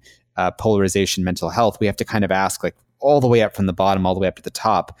 addiction, polarization, mental health? We have to kind of ask, like, all the way up from the bottom, all the way up to the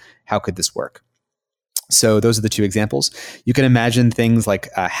top, how could this work? So those are the two examples. You can imagine things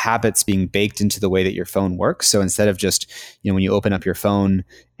like habits being baked into the way that your phone works. So instead of just, when you open up your phone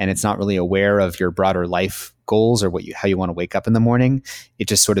and it's not really aware of your broader life goals or how you want to wake up in the morning, it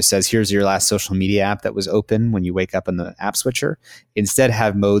just sort of says, here's your last social media app that was open when you wake up in the app switcher. Instead,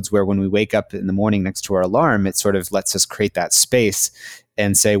 have modes where when we wake up in the morning next to our alarm, it sort of lets us create that space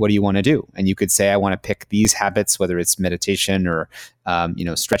and say, what do you want to do? And you could say, I want to pick these habits, whether it's meditation or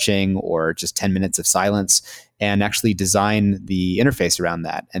stretching or just 10 minutes of silence, and actually design the interface around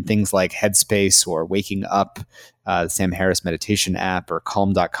that. And things like Headspace or Waking Up, the Sam Harris meditation app, or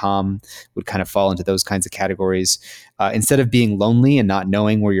Calm.com would kind of fall into those kinds of categories. Instead of being lonely and not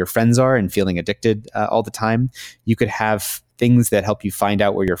knowing where your friends are and feeling addicted all the time, you could have things that help you find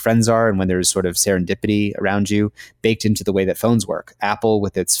out where your friends are and when there's sort of serendipity around you baked into the way that phones work. Apple,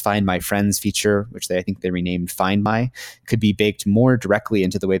 with its Find My Friends feature, which I think they renamed Find My, could be baked more directly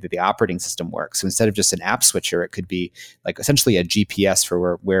into the way that the operating system works. So instead of just an app switcher, it could be like essentially a GPS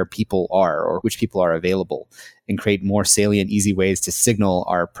for where people are or which people are available, and create more salient, easy ways to signal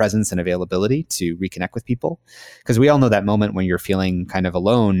our presence and availability to reconnect with people. Because we all know that moment when you're feeling kind of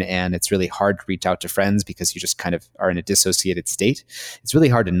alone and it's really hard to reach out to friends because you just kind of are in a dissociated state. It's really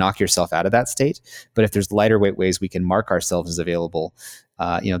hard to knock yourself out of that state. But if there's lighter weight ways we can mark ourselves as available,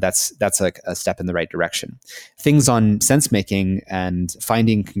 that's like a step in the right direction. Things on sense making and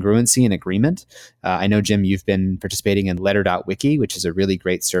finding congruency and agreement. I know, Jim, you've been participating in letter.wiki, which is a really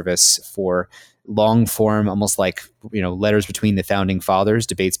great service for long form, almost like, letters between the founding fathers,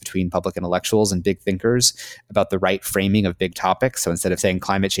 debates between public intellectuals and big thinkers about the right framing of big topics. So instead of saying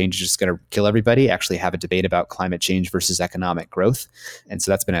climate change is just going to kill everybody, actually have a debate about climate change versus economic growth. And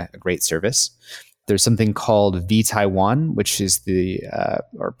so that's been a great service. There's something called vTaiwan, which is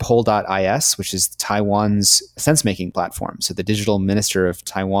or Poll.is, which is Taiwan's sense-making platform. So the digital minister of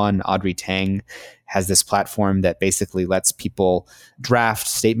Taiwan, Audrey Tang, has this platform that basically lets people draft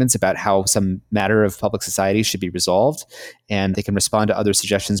statements about how some matter of public society should be resolved. And they can respond to other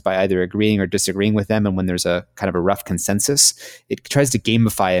suggestions by either agreeing or disagreeing with them. And when there's a kind of a rough consensus, it tries to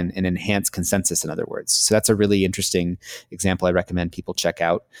gamify and enhance consensus, in other words. So that's a really interesting example I recommend people check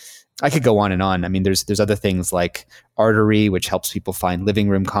out. I could go on and on. I mean, there's other things like Artery, which helps people find living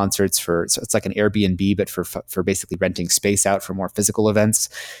room concerts so it's like an Airbnb, but for basically renting space out for more physical events.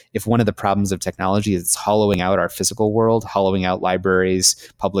 If one of the problems of technology is it's hollowing out our physical world, hollowing out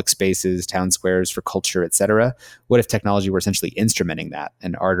libraries, public spaces, town squares for culture, et cetera, what if technology were essentially instrumenting that?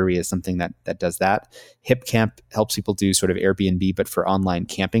 And Artery is something that does that. HipCamp helps people do sort of Airbnb, but for online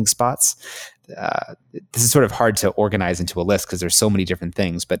camping spots. This is sort of hard to organize into a list because there's so many different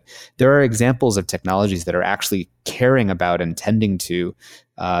things, but there are examples of technologies that are actually caring about and tending to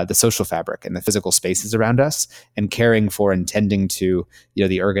the social fabric and the physical spaces around us, and caring for and tending to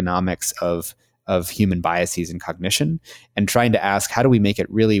the ergonomics of human biases and cognition, and trying to ask, how do we make it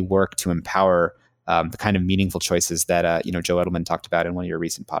really work to empower the kind of meaningful choices that Joe Edelman talked about in one of your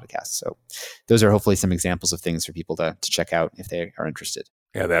recent podcasts. So those are hopefully some examples of things for people to check out if they are interested.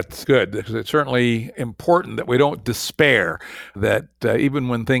 Yeah, that's good. It's certainly important that we don't despair, that even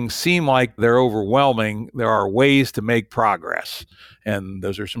when things seem like they're overwhelming, there are ways to make progress. And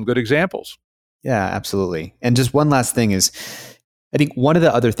those are some good examples. Yeah, absolutely. And just one last thing is, I think one of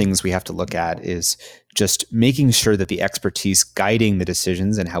the other things we have to look at is just making sure that the expertise guiding the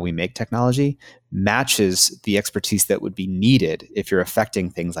decisions and how we make technology matches the expertise that would be needed if you're affecting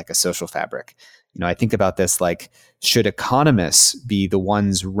things like a social fabric. I think about this like, should economists be the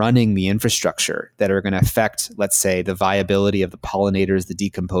ones running the infrastructure that are going to affect, let's say, the viability of the pollinators, the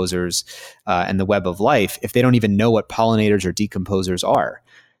decomposers, and the web of life if they don't even know what pollinators or decomposers are?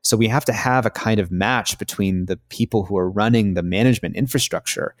 So we have to have a kind of match between the people who are running the management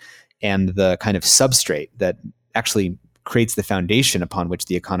infrastructure and the kind of substrate that actually creates the foundation upon which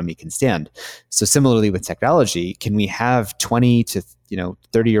the economy can stand. So similarly with technology, can we have 20 to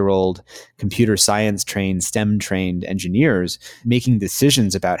 30-year-old computer science trained, STEM trained engineers making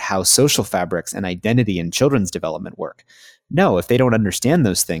decisions about how social fabrics and identity in children's development work? No, if they don't understand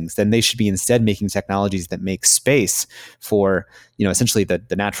those things, then they should be instead making technologies that make space for, essentially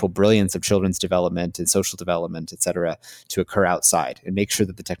the natural brilliance of children's development and social development, et cetera, to occur outside, and make sure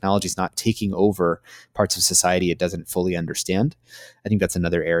that the technology is not taking over parts of society it doesn't fully understand. I think that's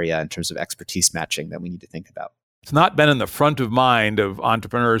another area in terms of expertise matching that we need to think about. It's not been in the front of mind of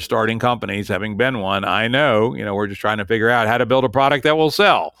entrepreneurs starting companies, having been one. I know, we're just trying to figure out how to build a product that will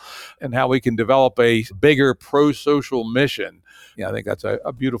sell and how we can develop a bigger pro-social mission. I think that's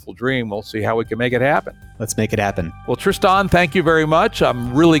a beautiful dream. We'll see how we can make it happen. Let's make it happen. Well, Tristan, thank you very much.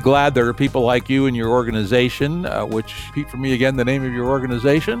 I'm really glad there are people like you in your organization, which, repeat for me again, the name of your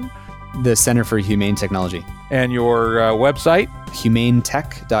organization? The Center for Humane Technology. And your website?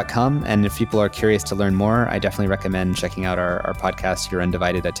 humanetech.com. And if people are curious to learn more, I definitely recommend checking out our podcast, Your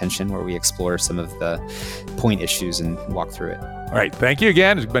Undivided Attention, where we explore some of the point issues and walk through it. All right. Thank you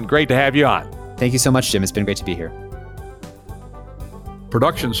again. It's been great to have you on. Thank you so much, Jim. It's been great to be here.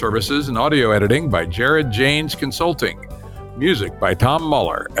 Production services and audio editing by Jared Janes Consulting. Music by Tom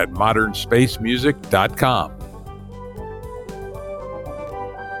Muller at modernspacemusic.com.